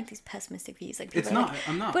 dark. I don't like these pessimistic views. Like, It's people are not. like,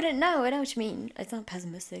 I'm not. But no, I know what you mean. It's not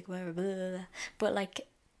pessimistic, whatever, blah, blah, blah. But like,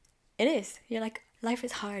 it is. You're like, life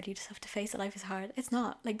is hard. You just have to face it. Life is hard. It's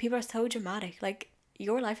not. Like, people are so dramatic. Like,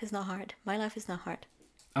 your life is not hard. My life is not hard.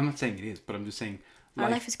 I'm not saying it is, but I'm just saying Our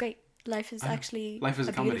life is great. Life is I know. actually Life is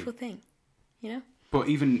a comedy. beautiful thing. You know? But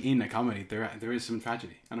even in a comedy, there is some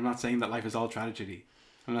tragedy, and I'm not saying that life is all tragedy.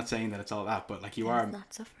 I'm not saying that it's all that, but like you are. It's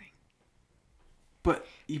not suffering. But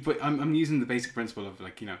I'm using the basic principle of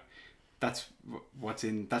like, you know, that's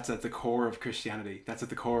at the core of Christianity. That's at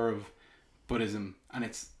the core of Buddhism, and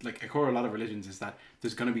it's like a core of a lot of religions is that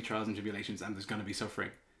there's going to be trials and tribulations and there's going to be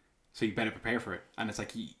suffering. So you better prepare for it. And it's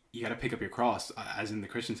like you got to pick up your cross, as in the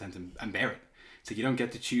Christian sense, and bear it. It's like you don't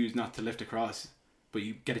get to choose not to lift a cross, but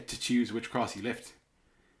you get to choose which cross you lift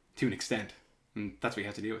to an extent. And that's what you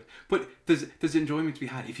have to deal with. But there's enjoyment to be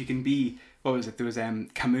had if you can be, what was it? There was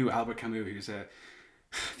Albert Camus, who's I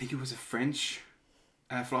think he was a French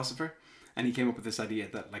philosopher, and he came up with this idea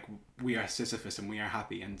that like we are Sisyphus and we are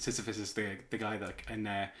happy. And Sisyphus is the guy that in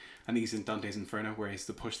I think he's in Dante's Inferno, where he's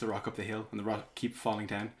to push the rock up the hill and the rock keep falling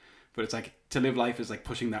down. But it's like to live life is like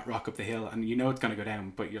pushing that rock up the hill, and you know it's gonna go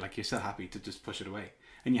down, but you're still happy to just push it away,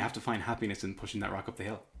 and you have to find happiness in pushing that rock up the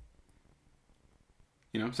hill.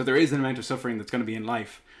 You know, so there is an amount of suffering that's going to be in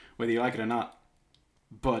life, whether you like it or not.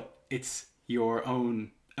 But it's your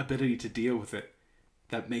own ability to deal with it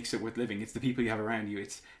that makes it worth living. It's the people you have around you.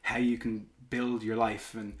 It's how you can build your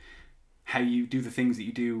life and how you do the things that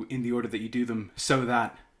you do in the order that you do them, so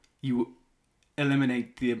that you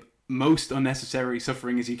eliminate the most unnecessary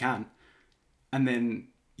suffering as you can, and then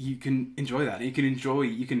you can enjoy that. You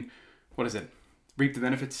can reap the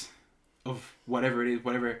benefits of whatever it is,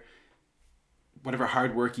 whatever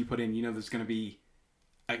hard work you put in. You know, there's going to be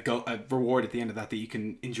a reward at the end of that you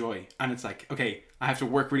can enjoy. And it's like, okay, I have to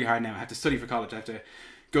work really hard now. I have to study for college. I have to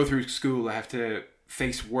go through school. I have to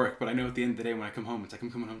face work. But I know at the end of the day when I come home, it's like I'm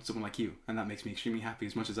coming home to someone like you. And that makes me extremely happy,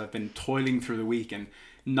 as much as I've been toiling through the week. And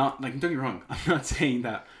not, like, don't get me wrong, I'm not saying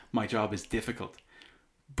that my job is difficult.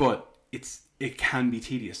 But it can be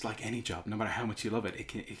tedious, like any job. No matter how much you love it, it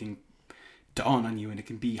can dawn on you, and it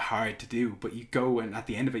can be hard to do. But you go, and at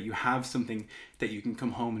the end of it, you have something that you can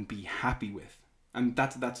come home and be happy with. And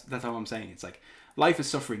that's all I'm saying. It's like life is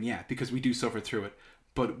suffering, yeah, because we do suffer through it,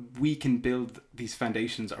 but we can build these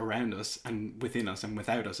foundations around us and within us and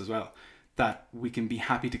without us as well, that we can be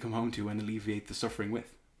happy to come home to and alleviate the suffering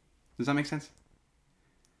with. Does that make sense?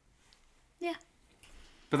 Yeah.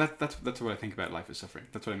 But that's what I think about life is suffering.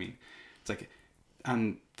 That's what I mean. It's like,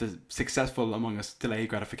 and the successful among us delay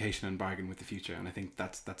gratification and bargain with the future. And I think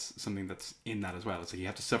that's something that's in that as well. It's like you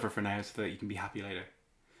have to suffer for now so that you can be happy later.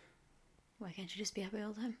 Why can't you just be happy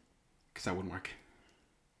all the time? Because that wouldn't work.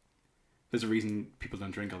 There's a reason people don't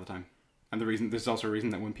drink all the time. And there's also a reason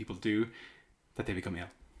that when people do, that they become ill.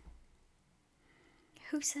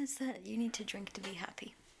 Who says that you need to drink to be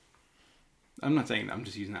happy? I'm not saying that, I'm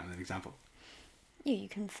just using that as an example. Yeah, you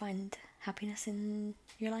can find happiness in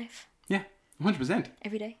your life. Yeah, 100%.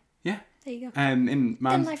 Every day. Yeah. There you go. Then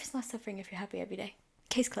life is not suffering if you're happy every day.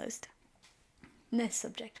 Case closed. Next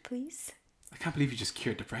subject, please. I can't believe you just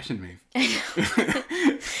cured depression, Maeve.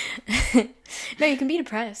 No, you can be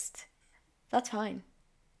depressed. That's fine.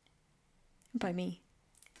 By me.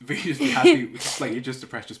 But you just be happy. Just like you're just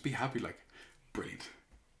depressed. Just be happy. Like, brilliant.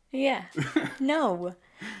 Yeah. No.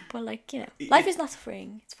 But like, you know, life is not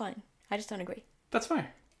suffering. It's fine. I just don't agree. That's fine.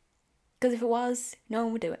 Because if it was, no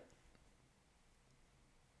one would do it.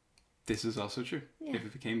 This is also true. Yeah. If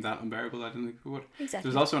it became that unbearable, I don't think it would. Exactly.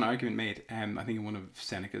 There's also an argument made, I think in one of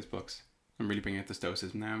Seneca's books. I'm really bringing out the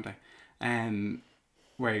Stoicism now, aren't I?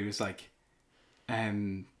 Where he was like,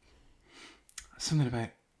 something about,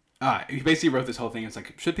 he basically wrote this whole thing. It's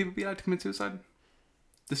like, should people be allowed to commit suicide?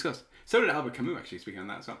 Discuss. So did Albert Camus, actually, speaking on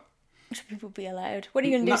that as well. Should people be allowed? What are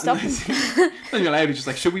you going to do? Stop them? Not allowed. He's just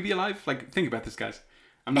like, should we be alive? Like, think about this, guys.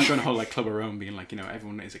 I'm not going to hold like Club of Rome being like, you know,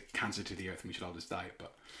 everyone is a cancer to the earth and we should all just die.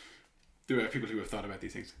 But there are people who have thought about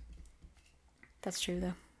these things. That's true,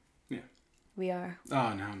 though. Yeah. We are.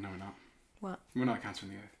 Oh, no, we're not. What? We're not a cancer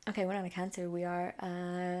in the earth. Okay, we're not a cancer. We are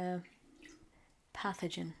a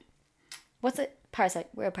pathogen. What's it? Parasite.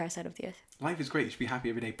 We're a parasite of the earth. Life is great. You should be happy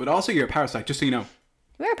every day. But also you're a parasite, just so you know.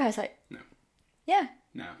 We're a parasite. No. Yeah.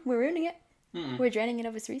 No. We're ruining it. We're draining it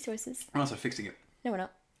of its resources. We're also fixing it. No, we're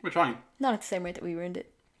not. We're trying. Not at the same rate that we ruined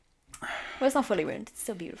it. Well, it's not fully ruined. It's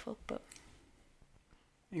still beautiful, but...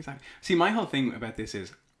 Exactly. See, my whole thing about this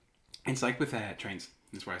is, it's like with trains.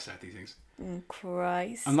 That's where I start these things.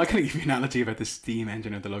 Christ. I'm not going to give you an analogy about the steam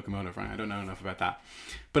engine or the locomotive, right? I don't know enough about that.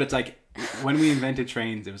 But it's like, when we invented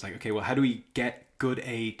trains, it was like, okay, well, how do we get good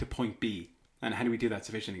A to point B? And how do we do that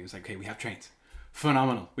sufficiently? It was like, okay, we have trains.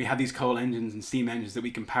 Phenomenal. We have these coal engines and steam engines that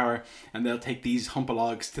we can power, and they'll take these hump of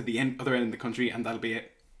logs to the other end of the country, and that'll be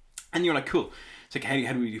it. And you're like, cool. It's like,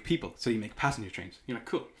 how do we do people? So you make passenger trains. You're like,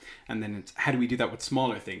 cool. And then it's, how do we do that with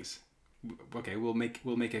smaller things? Okay, we'll make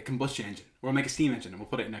a combustion engine. Or we'll make a steam engine, and we'll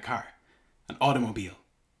put it in a car. An automobile.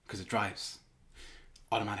 Because it drives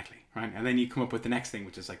automatically, right? And then you come up with the next thing,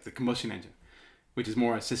 which is like the combustion engine, which is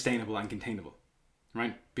more sustainable and containable,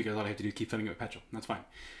 right? Because all I have to do is keep filling it with petrol. And that's fine.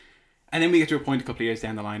 And then we get to a point a couple of years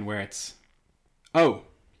down the line where it's, oh,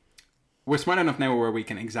 we're smart enough now where we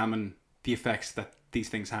can examine the effects that these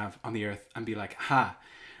things have on the earth and be like,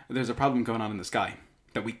 there's a problem going on in the sky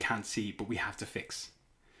that we can't see, but we have to fix.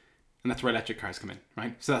 And that's where electric cars come in,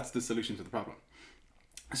 right? So that's the solution to the problem.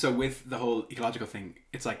 So with the whole ecological thing,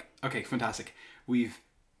 it's like, okay, fantastic. We've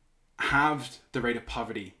halved the rate of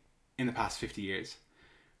poverty in the past 50 years.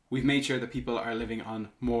 We've made sure that people are living on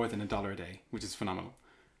more than $1 a day, which is phenomenal.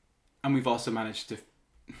 And we've also managed to,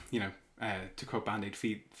 to quote Band-Aid,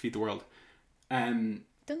 feed the world. Don't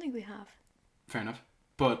think we have. Fair enough.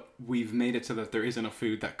 But we've made it so that there is enough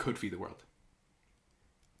food that could feed the world.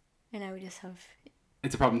 And now we just have...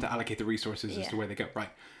 It's a problem to allocate the resources as to where they go. Right.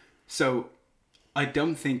 So I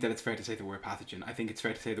don't think that it's fair to say that we're a pathogen. I think it's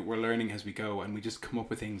fair to say that we're learning as we go, and we just come up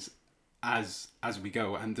with things as we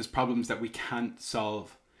go. And there's problems that we can't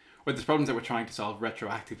solve, or there's problems that we're trying to solve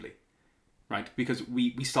retroactively. Right, because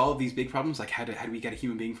we solve these big problems, like how do we get a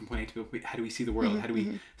human being from point A to B? How do we see the world? How do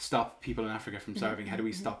we stop people in Africa from starving? How do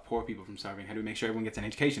we stop poor people from starving? How do we make sure everyone gets an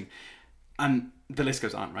education? And the list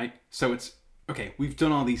goes on, right? So it's, okay, we've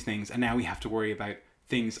done all these things, and now we have to worry about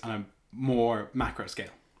things on a more macro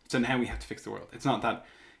scale. So now we have to fix the world. It's not that,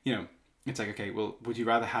 it's like, okay, well, would you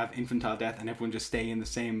rather have infantile death and everyone just stay in the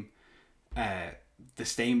same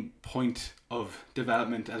point of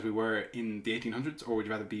development as we were in the 1800s, or would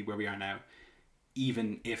you rather be where we are now?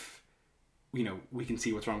 Even if, we can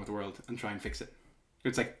see what's wrong with the world and try and fix it.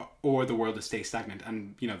 It's like, or the world is stay stagnant,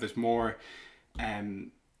 and, there's more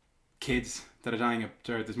kids that are dying,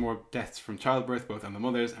 there's more deaths from childbirth, both on the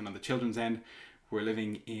mothers and on the children's end. We're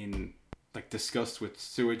living in, like, disgust with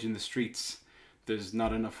sewage in the streets. There's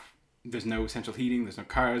no central heating, there's no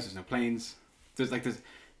cars, there's no planes. There's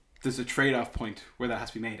a trade-off point where that has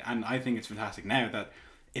to be made. And I think it's fantastic now that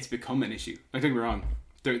it's become an issue. Like, don't get me wrong,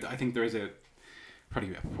 I think there is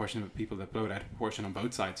probably a proportion of people that blow it out of proportion on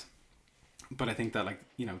both sides. But I think that,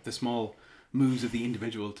 the small moves of the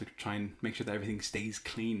individual to try and make sure that everything stays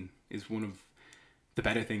clean is one of the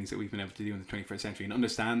better things that we've been able to do in the 21st century, and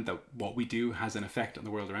understand that what we do has an effect on the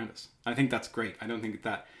world around us. I think that's great. I don't think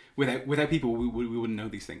that without people, we wouldn't know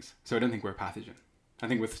these things. So I don't think we're a pathogen. I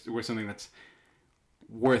think we're something that's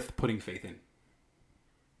worth putting faith in.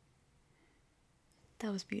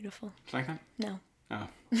 That was beautiful. Do you like that? No. Oh.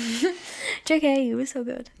 JK, you were so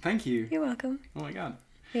good. Thank you. You're welcome. Oh my god.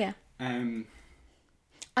 Yeah.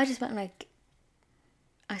 I just meant,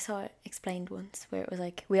 I saw it explained once where it was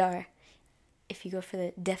like, if you go for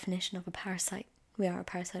the definition of a parasite, we are a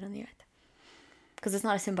parasite on the earth. Because it's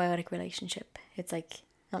not a symbiotic relationship. It's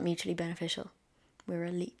not mutually beneficial. We're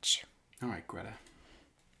a leech. All right, Greta.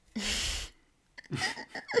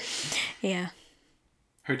 Yeah.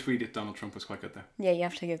 Her tweet at Donald Trump was quite good, though. Yeah, you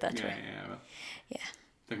have to give that to her. Yeah, well. Yeah.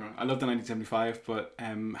 Don't get me wrong. I love the 1975, but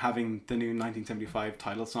having the new 1975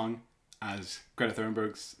 title song as Greta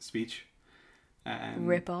Thunberg's speech.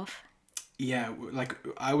 Rip off. Yeah,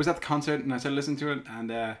 I was at the concert and I started listening to it, and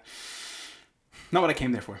not what I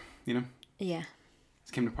came there for, Yeah. I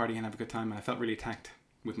just came to party and have a good time, and I felt really attacked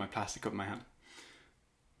with my plastic cup in my hand.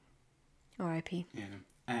 R.I.P.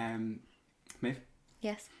 Yeah. Maeve?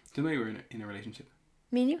 Yes. Do you know you were in a relationship?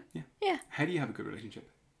 Me and you? Yeah. Yeah. How do you have a good relationship?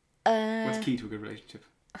 What's key to a good relationship?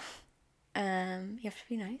 You have to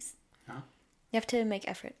be nice. Uh-huh. You have to make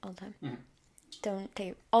effort all the time.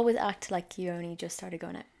 Mm-hmm. Always act like you only just started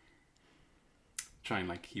going out. Try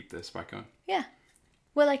and keep the spark going. Yeah.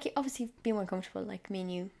 Well, obviously be more comfortable. Me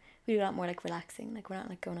and you, we do a lot more relaxing. We're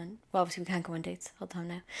not going on. Well, obviously we can't go on dates all the time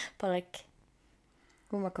now, but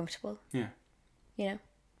we're more comfortable. Yeah.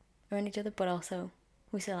 Around each other, but also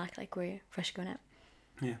we still act like we're fresh going out.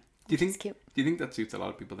 Yeah. Do you think? It's cute. Do you think that suits a lot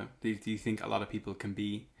of people though? Do you think a lot of people can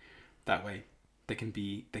be that way? They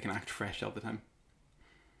can act fresh all the time.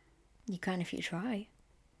 You can if you try.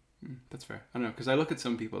 That's fair. I don't know, because I look at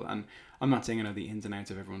some people, and I'm not saying I know the ins and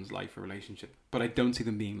outs of everyone's life or relationship, but I don't see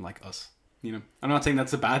them being like us. You know, I'm not saying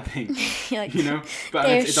that's a bad thing. Like, you know, but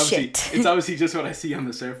they're it's obviously shit. it's obviously just what I see on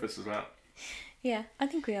the surface as well. Yeah, I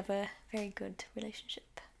think we have a very good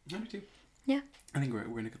relationship. I do too. Yeah. I think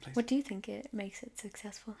we're in a good place. What do you think it makes it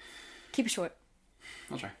successful? Keep it short.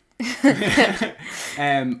 I'll try.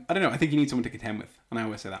 I don't know. I think you need someone to contend with, and I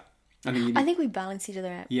always say that. I think we balance each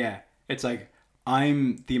other out. Yeah, it's like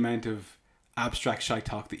I'm the amount of abstract shy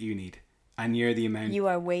talk that you need, and you're the amount. You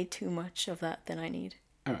are way too much of that than I need.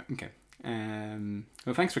 All right. Okay.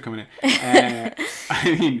 Well, thanks for coming in.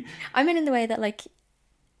 I mean, I'm in the way that, like,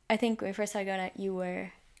 I think when we first started going out, you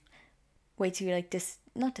were way too, like,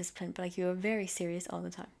 not disciplined, but like you were very serious all the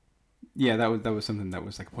time. Yeah, that was something that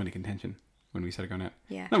was like a point of contention when we started going out.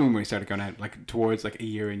 Yeah. Not when we started going out, like towards like a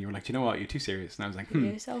year, and you were like, you know what, you're too serious, and I was like,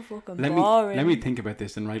 You're so fucking boring. Let me think about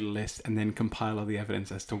this and write a list, and then compile all the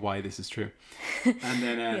evidence as to why this is true. And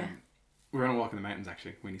then we were on a walk in the mountains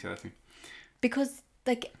actually when you said that to me. Because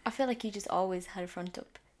like I feel like you just always had a front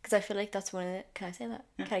up. Because I feel like that's one of the... Can I say that?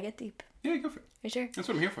 Yeah. Can I get deep? Yeah, go for it. You sure? That's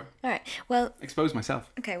what I'm here for. All right. Well... Expose myself.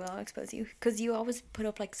 Okay, well, I'll expose you. Because you always put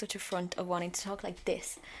up, like, such a front of wanting to talk like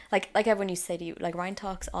this. Like everyone used to say to you, like, Ryan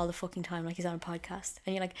talks all the fucking time like he's on a podcast.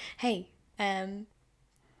 And you're like, hey,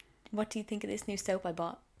 what do you think of this new soap I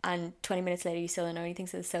bought? And 20 minutes later, you still don't know anything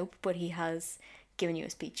of the soap, but he has given you a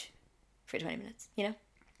speech for 20 minutes, you know?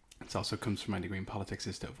 It also comes from my degree in politics,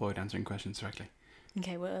 is to avoid answering questions directly.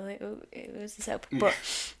 Okay, well, it was the soap. But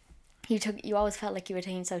you always felt like you were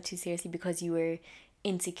taking yourself too seriously because you were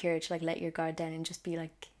insecure to, like, let your guard down and just be,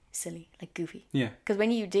 like, silly, like, goofy. Yeah. Because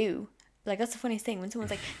when you do, like, that's the funniest thing. When someone's,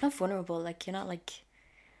 like, not vulnerable, like, you're not, like,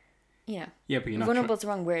 you know. Yeah, but you're not... Vulnerable is the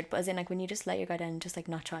wrong word, but as in, like, when you just let your guard down and just, like,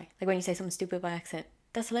 not try. Like, when you say something stupid by accident.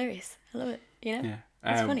 That's hilarious. I love it, you know? Yeah.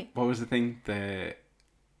 It's funny. What was the thing? The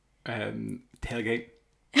tailgate?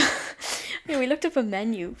 Yeah, we looked up a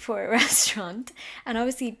menu for a restaurant, and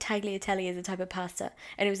obviously tagliatelle is a type of pasta,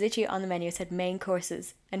 and it was literally on the menu. It said main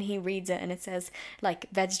courses, and he reads it, and it says like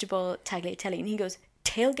vegetable tagliatelle, and he goes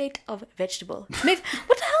tailgate of vegetable. Maeve,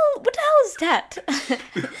 what the hell is that?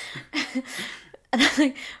 And I'm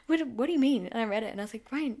like, what do you mean? And I read it, and I was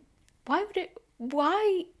like, Ryan,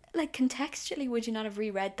 why like contextually would you not have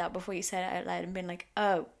reread that before you said it out loud and been like,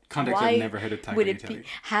 oh, context, I've never heard of tagliatelle.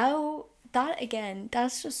 How? That again,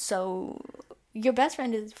 that's just so... Your best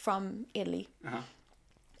friend is from Italy. Uh-huh.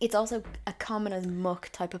 It's also a common as muck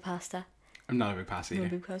type of pasta. I'm not a big pasta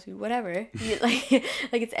eater. Whatever. Like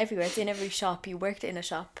it's everywhere. It's in every shop. You worked in a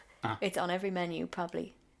shop. Uh-huh. It's on every menu,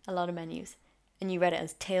 probably. A lot of menus. And you read it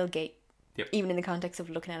as tailgate. Yep. Even in the context of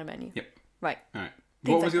looking at a menu. Yep. Right. Alright.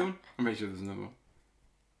 Things What was like the other one? I'm pretty sure there's another one.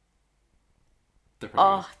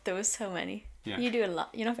 Oh, there was so many. Yeah. You do a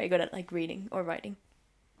lot. You're not very good at like reading or writing.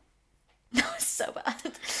 No, it's so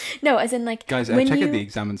bad. No, as in like... Guys, check out the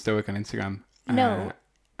Examined Stoic on Instagram. No,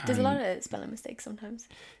 there's a lot of spelling mistakes sometimes.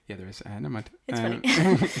 Yeah, there is. Never mind. It's funny.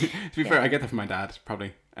 To be fair, I get that from my dad,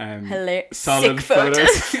 probably. Hilarious. Solid Sick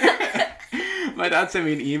photos. My dad sent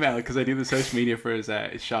me an email because I do the social media for his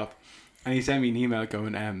shop, and he sent me an email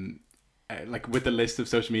going like with the list of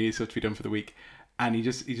social media stuff to be done for the week, and he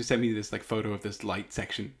just sent me this like photo of this light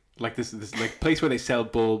section, like this like place where they sell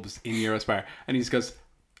bulbs in Eurospar, and he just goes,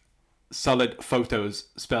 solid photos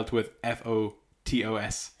spelt with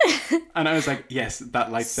FOTOS. And I was like, yes,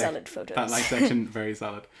 that light solid photos. That light section, very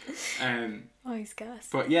solid. Oh, he's gas.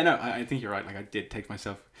 But yeah, no, I think you're right. Like I did take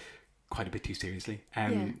myself quite a bit too seriously.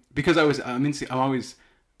 Because I'm always.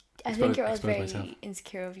 I think you're always very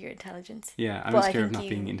insecure of your intelligence. Yeah, I'm insecure of not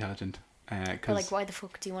being intelligent. But like, why the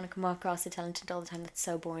fuck do you want to come across intelligent all the time? That's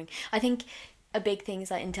so boring. I think a big thing is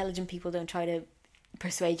that intelligent people don't try to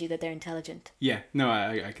persuade you that they're intelligent. Yeah, no,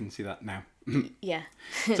 I can see that now. Yeah.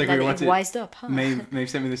 It's like we were watching, wised up, huh? Maeve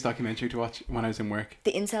sent me this documentary to watch when I was in work.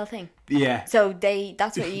 The incel thing. Yeah. So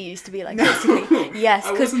that's what you used to be like, basically. Yes,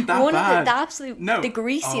 because one bad. of the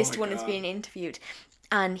greasiest one is being interviewed.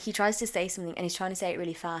 And he tries to say something and he's trying to say it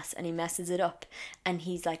really fast and he messes it up. And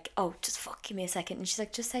he's like, oh, just give me a second. And she's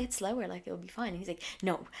like, just say it slower, like it'll be fine. And he's like,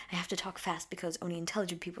 no, I have to talk fast because only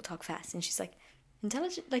intelligent people talk fast. And she's like,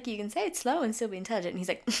 intelligent? Like you can say it slow and still be intelligent. And he's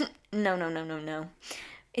like, no.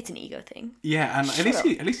 It's an ego thing. Yeah, and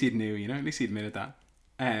at least he knew, you know, at least he admitted that.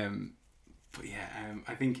 But yeah,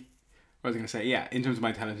 I think, what was I going to say? Yeah, in terms of my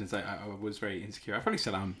intelligence, I was very insecure. I probably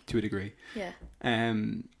still am to a degree. Yeah.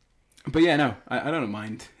 But yeah, no, I don't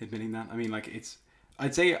mind admitting that. I mean, like I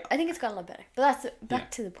think it's got a lot better. But that's back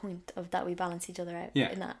to the point of that we balance each other out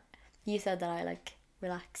in that. You said that I like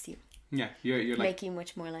relax you, Yeah, you're like make you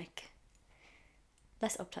much more like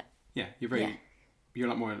less uptight. yeah, you're very Yeah. you're a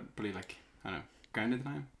lot more probably like I don't know grounded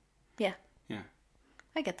than I am. Yeah, Yeah,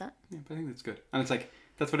 I get that. yeah, but I think that's good, and it's like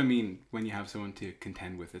that's what I mean when you have someone to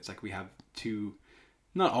contend with. It's like we have two,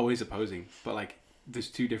 not always opposing, but like there's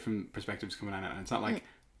two different perspectives coming at it, and it's not like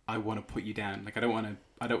I want to put you down. Like I don't.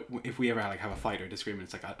 If we ever like have a fight or disagreement,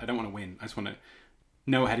 it's like I don't want to win. I just want to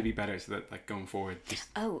know how to be better, so that like going forward. Just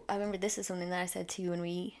Oh, I remember this is something that I said to you when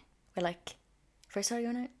we were like first started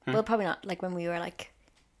going out. Well, probably not. Like when we were like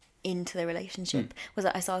into the relationship, was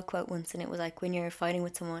that I saw a quote once, and it was like when you're fighting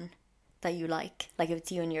with someone that you like if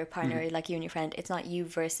it's you and your partner, like you and your friend, it's not you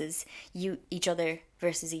versus you, each other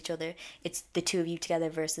versus each other. It's the two of you together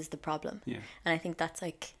versus the problem. Yeah. And I think that's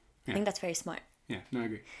like, I think that's very smart. Yeah, no, I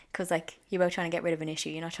agree. Because like you're both trying to get rid of an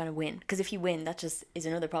issue, you're not trying to win. Because if you win, that just is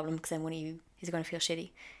another problem. Because then one of you is going to feel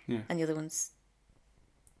shitty, Yeah. and the other one's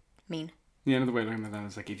mean. Yeah, another way of looking at that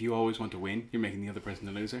is like if you always want to win, you're making the other person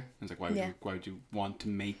a loser. And it's like why would you want to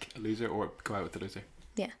make a loser or go out with the loser?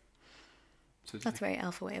 Yeah. So it's That's like, a very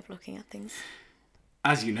alpha way of looking at things.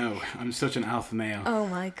 as you know, I'm such an alpha male. Oh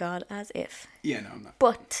my god, as if. Yeah, no, I'm not.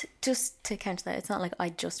 But just to counter that, it's not like I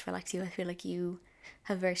just relax you. I feel like you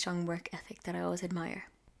have a very strong work ethic that I always admire.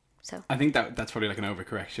 So I think that's probably like an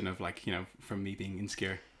overcorrection of like, you know, from me being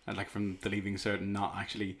insecure and like from the leaving cert and not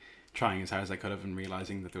actually trying as hard as I could have and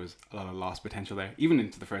realizing that there was a lot of lost potential there. Even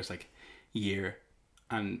into the first like year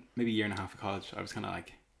and maybe year and a half of college, I was kind of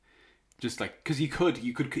like, just like, because you could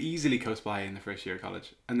easily coast by in the first year of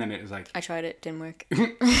college, and then it was like I tried it, didn't work.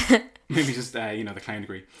 maybe just you know, the clown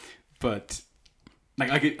degree, but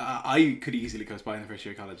like I could easily coast by in the first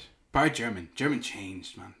year of college. Bar German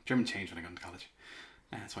changed, man. German changed when I got into college.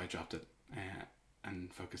 That's why I dropped it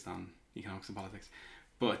and focused on economics and politics.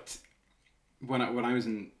 But when I was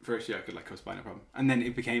in first year, I could like coast by no problem, and then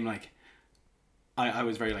it became like I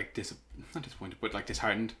was very like not disappointed, but like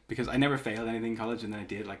disheartened because I never failed anything in college, and then I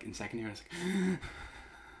did like in second year. I was like,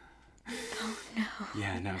 Oh no.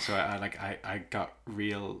 yeah, no. So I got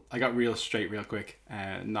real straight real quick,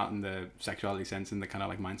 not in the sexuality sense, in the kind of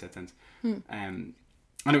like mindset sense. And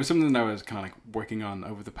it was something that I was kind of like working on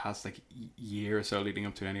over the past like year or so leading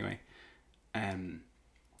up to it anyway.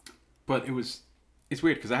 But it's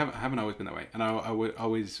weird because I haven't always been that way, and I would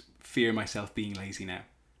always fear myself being lazy now.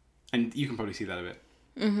 And you can probably see that a bit.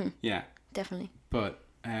 Mm-hmm. Yeah. Definitely. But,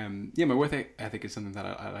 yeah, my work ethic is something that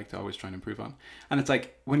I like to always try and improve on. And it's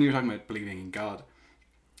like, when you were talking about believing in God,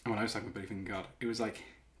 and when I was talking about believing in God, it was like,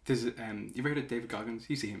 there's, you ever heard of David Goggins?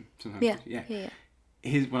 You see him sometimes. Yeah.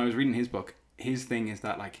 When I was reading his book, his thing is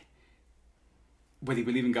that, like, whether you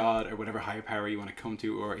believe in God or whatever higher power you want to come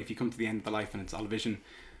to, or if you come to the end of the life and it's all a vision,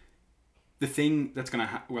 the thing that's going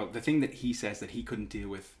to the thing that he says that he couldn't deal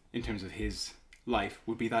with in terms of his life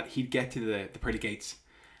would be that he'd get to the pearly gates,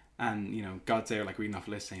 and you know God's there like reading off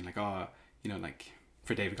a list saying like, oh, you know, like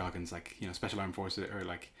for David Goggins, like, you know, Special Armed Forces, or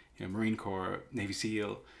like, you know, Marine Corps, Navy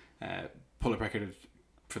SEAL, pull up record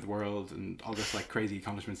for the world, and all this like crazy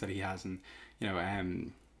accomplishments that he has, and you know,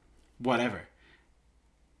 whatever.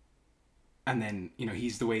 And then, you know,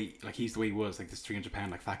 he's the way he was, like this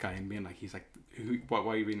 300-pound like fat guy, and being like, he's like, why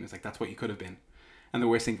are you reading? It's like, that's what you could have been. And the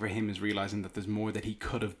worst thing for him is realizing that there's more that he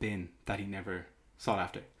could have been that he never sought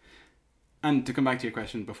after. And to come back to your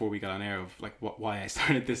question before we got on air of like why I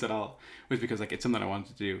started this at all, was because like it's something I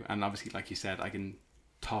wanted to do, and obviously, like you said, I can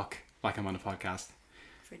talk like I'm on a podcast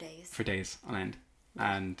for days on end,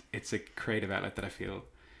 and it's a creative outlet that I feel,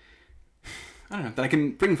 I don't know, that I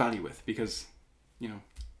can bring value with, because, you know,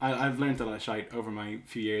 I've learned a lot of shite over my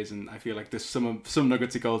few years, and I feel like there's some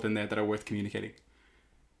nuggets of gold in there that are worth communicating.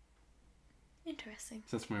 Interesting.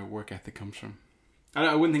 So that's where my work ethic comes from.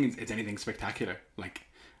 I wouldn't think it's anything spectacular, like,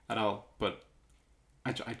 at all, but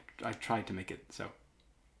I tried to make it so.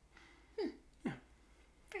 Yeah.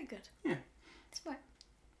 Very good. Yeah. Smart.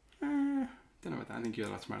 Don't know about that. I think you're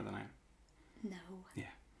a lot smarter than I am. No. Yeah.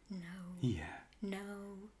 No. Yeah. No.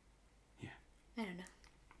 Yeah. I don't know.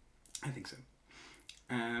 I think so.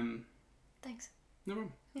 Thanks. No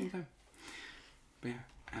problem. Yeah. Anytime. But yeah.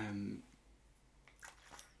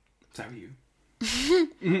 So how are you?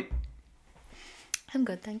 I'm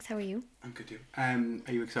good, thanks. How are you? I'm good too.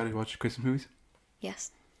 Are you excited to watch Christmas movies?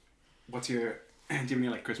 Yes. What's your... do you have any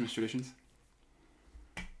like Christmas traditions?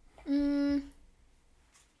 No.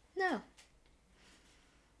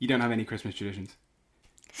 You don't have any Christmas traditions?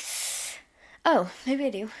 Oh, maybe I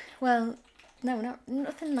do. Well, no,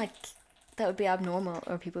 nothing like that would be abnormal,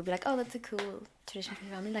 or people would be like, oh, that's a cool tradition for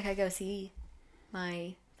your family. Like, I go see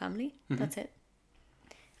my family. Mm-hmm. That's it.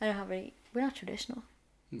 I don't have any... We're not traditional,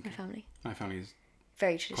 Okay. my family. My family is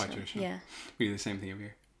Very traditional. quite traditional. Yeah. We do the same thing every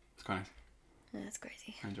year. It's quite nice. That's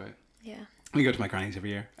crazy. I enjoy it. Yeah. We go to my granny's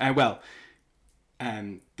every year.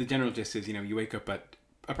 The general gist is, you wake up at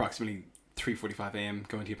approximately 3:45 a.m.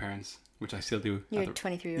 going to your parents, which I still do. You're a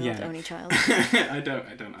 23-year-old Yeah. only child. I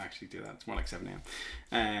don't actually do that. It's more like 7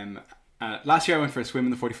 a.m. Last year I went for a swim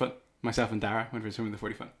in the 40-foot. Myself and Dara went for a swim in the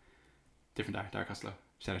 40-foot. Different Dara Costello.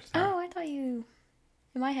 Shout out to Dara. Oh, I thought you...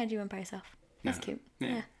 In my head, you went by yourself. That's No. cute. Yeah.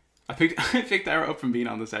 Yeah. I picked Dara up from being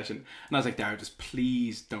on the session, and I was like, Dara, just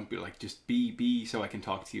please don't be like, just be so I can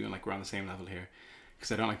talk to you, and like we're on the same level here, because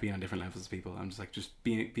I don't like being on different levels as people. I'm just like, just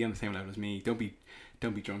be on the same level as me. Don't be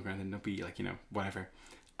drunk or anything. Don't be like, whatever.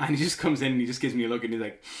 And he just comes in and he just gives me a look and he's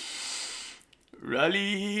like,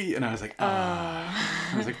 Rally, and I was like,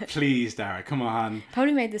 I was like, please, Dara, come on.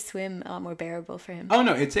 Probably made the swim a lot more bearable for him. Oh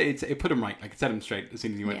no, it put him right, like it set him straight as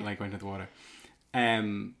soon as he went into the water.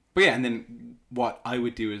 But yeah, and then what I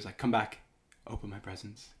would do is like come back, open my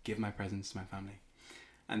presents, give my presents to my family,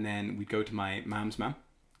 and then we'd go to my mom's mum,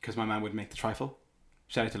 because my mum would make the trifle.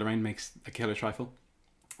 Shout out to Lorraine, makes a killer trifle.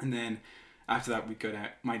 And then after that we'd go down,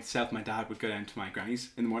 my dad would go down to my granny's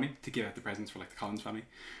in the morning to give out the presents for like the Collins family,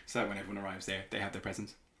 so that when everyone arrives there they have their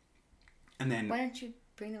presents. And then why don't you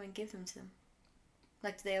bring them and give them to them?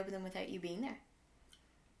 Like, do they open them without you being there?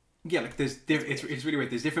 Yeah, like it's really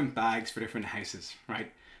weird. There's different bags for different houses,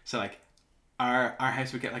 right? So like our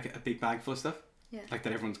house would get like a big bag full of stuff, like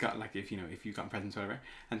that everyone's got, like if you've gotten presents or whatever,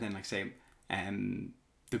 and then like say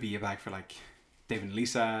there'd be a bag for like David and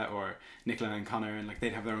Lisa or Nicola and Connor, and like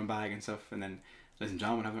they'd have their own bag and stuff, and then Liz and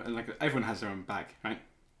John would have and like everyone has their own bag, right?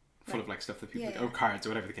 Full of like stuff that people or cards or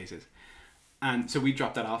whatever the case is. And so we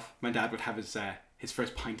dropped that off. My dad would have his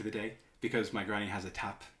first pint of the day, because my granny has a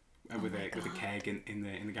tap with a keg in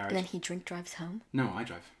the garage. And then he drink drives home? No, I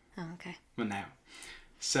drive. Oh, okay. Well, now.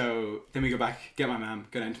 So then we go back, get my mum,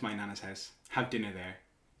 go down to my nana's house, have dinner there,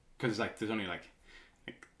 because like there's only like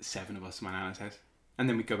 7 of us in my nana's house, and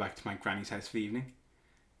then we go back to my granny's house for the evening,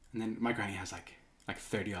 and then my granny has like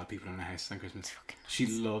 30 odd people in her house on Christmas. Nice. She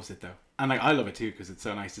loves it though, and like I love it too, because it's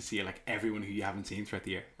so nice to see like everyone who you haven't seen throughout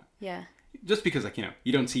the year. Yeah. Just because like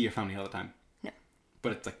you don't see your family all the time. No.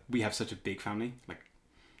 But it's like we have such a big family, like.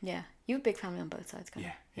 Yeah, you have a big family on both sides, kind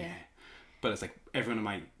of. Yeah. But it's like everyone on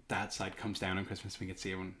my dad's side comes down on Christmas. We get to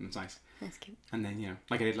see everyone, and it's nice. That's cute. And then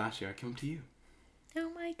like I did last year, I came up to you. Oh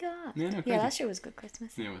my god. Yeah, no, yeah, crazy. last year was a good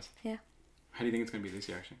Christmas. Yeah, it was. Yeah. How do you think it's going to be this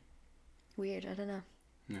year, actually? Weird, I don't know.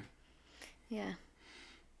 Yeah. Yeah.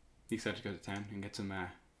 You excited to go to town and get some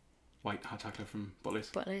white hot chocolate from Butler's?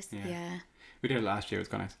 Butler's, yeah. We did it last year. It was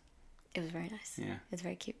quite nice. It was very nice. Yeah. It's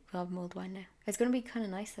very cute. We'll have mulled wine now. It's going to be kind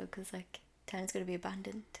of nice though, because like town's going to be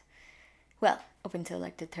abandoned. Well, up until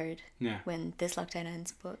like the 3rd. Yeah. When this lockdown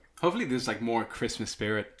ends, but hopefully there's like more Christmas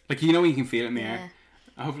spirit. Like you can feel it in the yeah.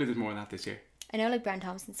 air. Hopefully there's more of that this year. I know like Brown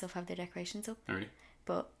Thomas and stuff have their decorations up. Oh, really?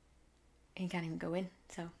 But you can't even go in,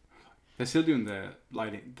 so. They're still doing the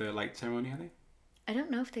light ceremony, are they? I don't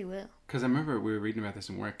know if they will. Because I remember we were reading about this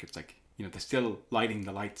in work. It's like, they're still lighting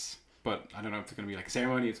the lights, but I don't know if it's going to be like a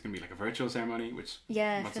ceremony. It's going to be like a virtual ceremony, which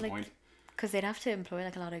yeah, what's I feel the like, point? because they'd have to employ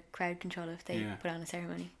like a lot of crowd control if they Yeah. put on a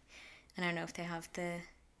ceremony. And I don't know if they have the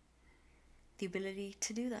ability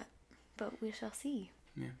to do that, but we shall see.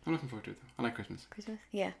 Yeah, I'm looking forward to it though. I like Christmas. Christmas?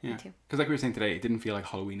 Yeah, Yeah. me too. Because like we were saying today, it didn't feel like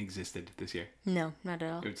Halloween existed this year. No, not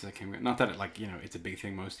at all. It was like, not that it like, it's a big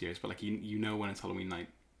thing most years, but like, you know when it's Halloween night.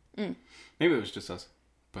 Mm. Maybe it was just us,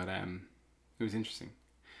 but it was interesting.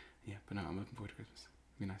 Yeah, but no, I'm looking forward to Christmas.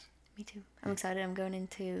 It'll be nice. Me too. I'm excited. I'm going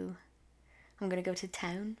to go to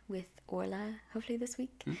town with Orla hopefully this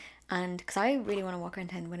week. Mm. And because I really want to walk around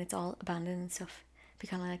town when it's all abandoned and stuff. Be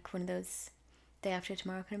kind of like one of those day after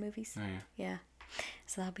tomorrow kind of movies. Oh yeah. Yeah.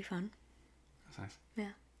 So that'll be fun. That's nice.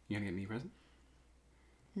 Yeah. You gonna get me a present?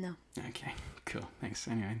 No. Okay, cool. Thanks.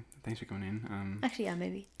 Anyway, thanks for coming in. Actually, yeah,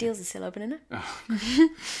 maybe. Deals is still open, isn't it? Oh.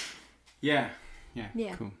 Yeah.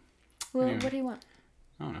 Yeah. Cool. Well, Anyway. what do you want?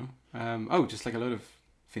 I don't know. Just like a load of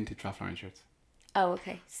vintage Ralph Lauren shirts. Oh,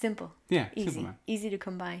 okay. Simple. Yeah, Easy. simple man. Easy to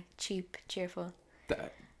come by. Cheap. Cheerful.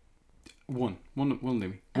 One will do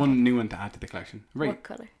me. One new one to add to the collection. Right. What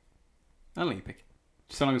colour? I'll let you pick.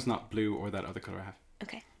 So long as it's not blue or that other colour I have.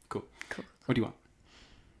 Okay. Cool. Cool. What do you want?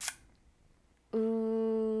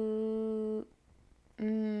 Ooh.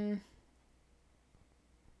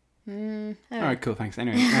 All right, cool. Thanks.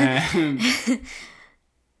 Anyway.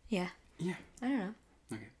 Yeah. Yeah. I don't know.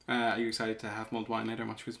 Okay. Are you excited to have mulled wine later and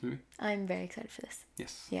watch this movie? I'm very excited for this.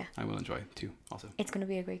 Yes. Yeah. I will enjoy it too. Also. It's going to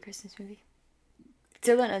be a great Christmas movie.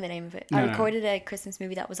 Still don't know the name of it. No, I no. recorded a Christmas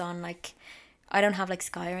movie that was on like, I don't have like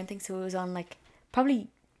Sky or anything, so it was on like probably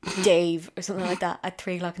Dave or something like that at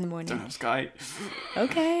 3 o'clock in the morning. Don't have Sky.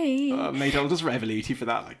 Okay. Mate, I'll just Revolut you for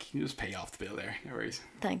that. Like, you just pay off the bill there. No worries.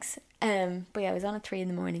 Thanks. But yeah, I was on at 3 in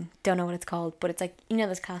the morning. Don't know what it's called, but it's like, you know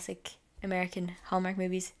those classic American Hallmark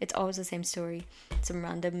movies? It's always the same story. Some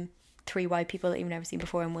random 3 white people that you've never seen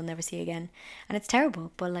before and will never see again. And it's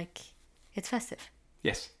terrible, but like, it's festive.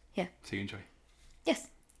 Yes. Yeah. So you enjoy. Yes.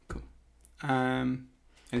 Cool.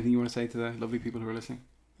 Anything you want to say to the lovely people who are listening?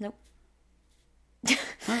 Nope.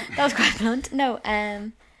 That was quite blunt. No,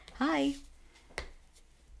 hi.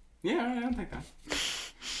 Yeah, I'll take that.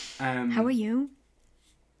 How are you?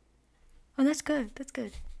 Oh, that's good. That's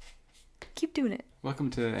good. Keep doing it.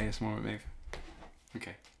 Welcome to ASMR with Maeve.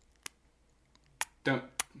 Okay. Don't.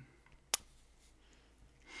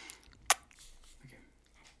 Okay.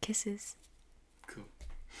 Kisses. Cool.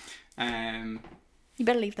 You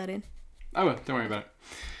better leave that in. I will. Don't worry about it.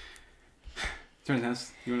 Is there anything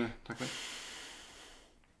else you want to talk about?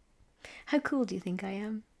 How cool do you think I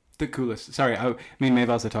am? The coolest. Sorry, me and Maeve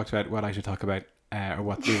also talked about what I should talk about, or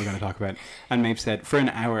what we were going to talk about. And Maeve said, for an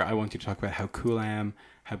hour, I want you to talk about how cool I am,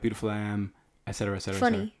 how beautiful I am, etc., etc.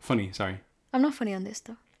 Funny. Funny, sorry. I'm not funny on this,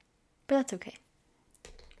 though. But that's okay.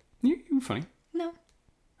 You're funny. No.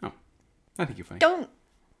 Oh, I think you're funny. Don't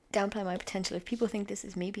downplay my potential. If people think this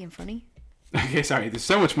is me being funny. Okay, sorry. There's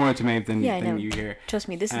so much more to Maeve than you hear. Trust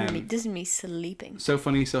me, this is me. This is me sleeping. So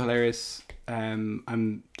funny, so hilarious.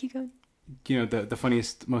 I'm. Keep going. You know, the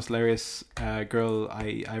funniest, most hilarious girl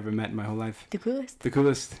I ever met in my whole life. The coolest. The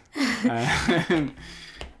coolest.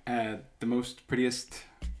 The most prettiest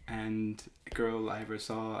and girl I ever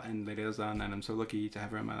saw and laid eyes on, and I'm so lucky to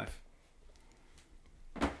have her in my life.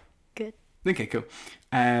 Good. Okay, cool.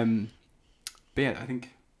 But yeah, I think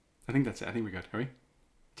that's it. I think we're good. Are we?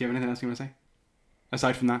 Do you have anything else you want to say?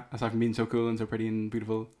 Aside from that, aside from being so cool and so pretty and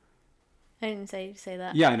beautiful. I didn't say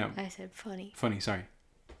that. Yeah, I know. I said funny. Funny, sorry.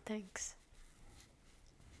 Thanks.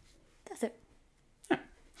 That's it. Yeah.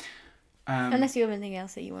 Unless you have anything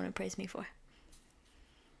else that you want to praise me for.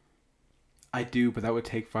 I do, but that would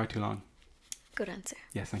take far too long. Good answer.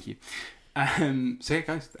 Yes, thank you. So yeah,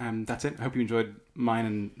 guys, that's it. I hope you enjoyed mine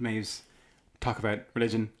and Maeve's talk about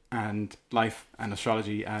religion and life and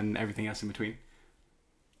astrology and everything else in between.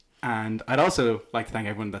 And I'd also like to thank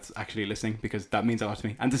everyone that's actually listening, because that means a lot to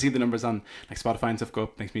me. And to see the numbers on like Spotify and stuff go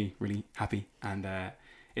up makes me really happy, and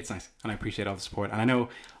it's nice, and I appreciate all the support. And I know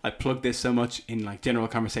I plug this so much in like general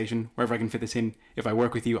conversation wherever I can fit this in. If I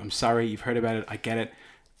work with you, I'm sorry, you've heard about it, I get it.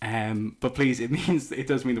 But please, it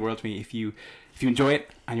does mean the world to me. If you enjoy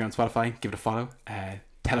it and you're on Spotify, give it a follow.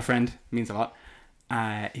 Tell a friend, it means a lot.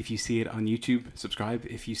 If you see it on YouTube, subscribe.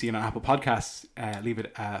 If you see it on Apple Podcasts, leave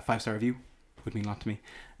it a 5-star review. Would mean a lot to me,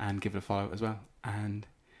 and give it a follow as well. And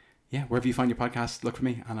yeah, wherever you find your podcast, look for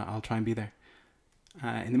me, and I'll try and be there.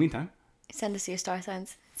 In the meantime, send us your star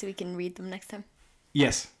signs so we can read them next time.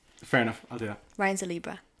 Yes, fair enough. I'll do that. Ryan's a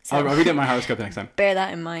Libra. So I'll read out my horoscope the next time. Bear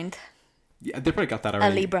that in mind. Yeah, they probably got that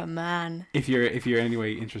already. A Libra man. If you're in any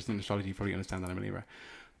way interested in astrology, you probably understand that I'm a Libra.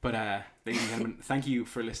 But ladies and gentlemen, thank you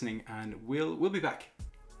for listening, and we'll be back.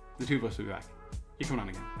 The two of us will be back. You're coming on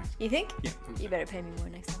again. Thanks. You think? Yeah. You better pay me more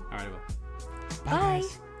next time. All right, I will. Bye.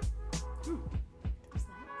 Guys.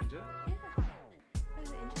 Enjoy.